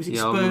name, but was it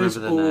Yeah, I Spurs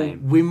remember or the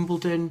name.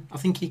 Wimbledon? I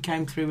think he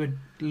came through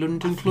a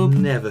London club.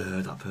 Never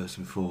heard that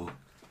person before.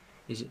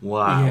 Is it?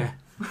 Wow. Yeah.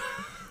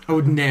 I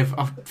would never.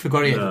 I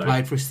forgot he ever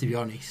played for us, to be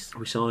honest.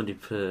 We signed him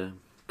for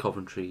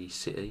Coventry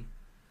City,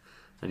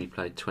 and he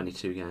played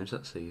 22 games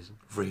that season.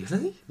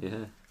 Really?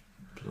 Yeah.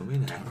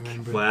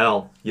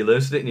 Well, you learn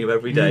something new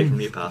every day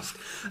from your past.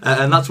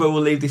 And that's where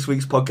we'll leave this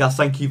week's podcast.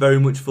 Thank you very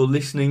much for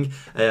listening.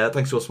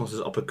 Thanks to our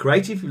sponsors, Opera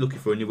Creative. If you're looking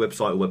for a new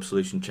website or web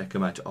solution, check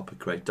them out at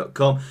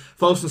operacreative.com.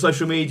 Follow us on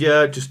social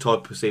media. Just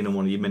type us in on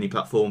one of your many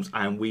platforms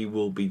and we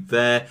will be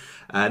there.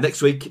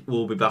 Next week,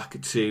 we'll be back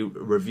to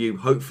review,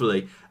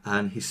 hopefully,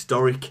 an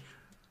historic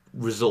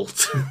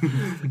result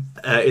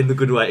in the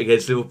good way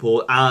against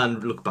Liverpool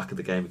and look back at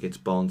the game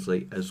against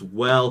Barnsley as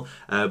well.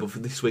 But for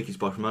this week, it's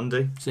bye from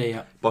Andy. See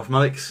ya. Bye from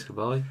Alex.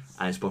 Goodbye.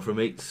 And it's bye from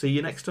me. See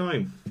you next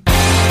time.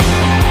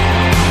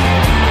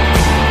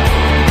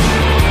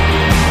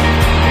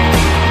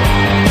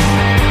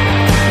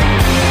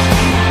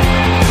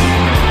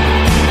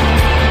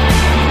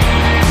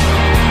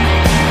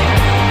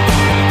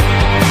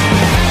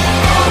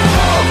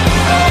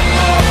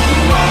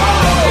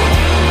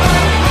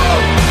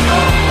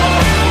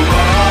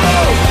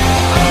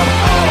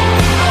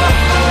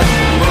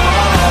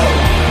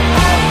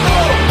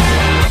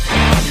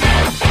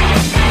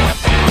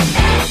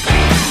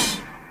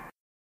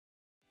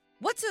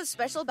 What's so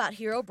special about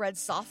Hero Bread's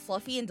soft,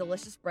 fluffy, and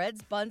delicious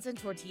breads, buns, and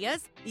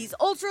tortillas? These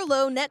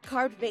ultra-low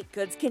net-carb baked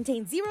goods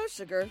contain zero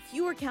sugar,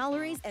 fewer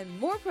calories, and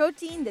more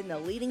protein than the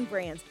leading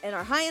brands, and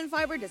are high in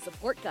fiber to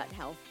support gut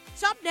health.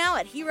 Shop now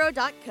at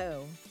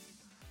Hero.co.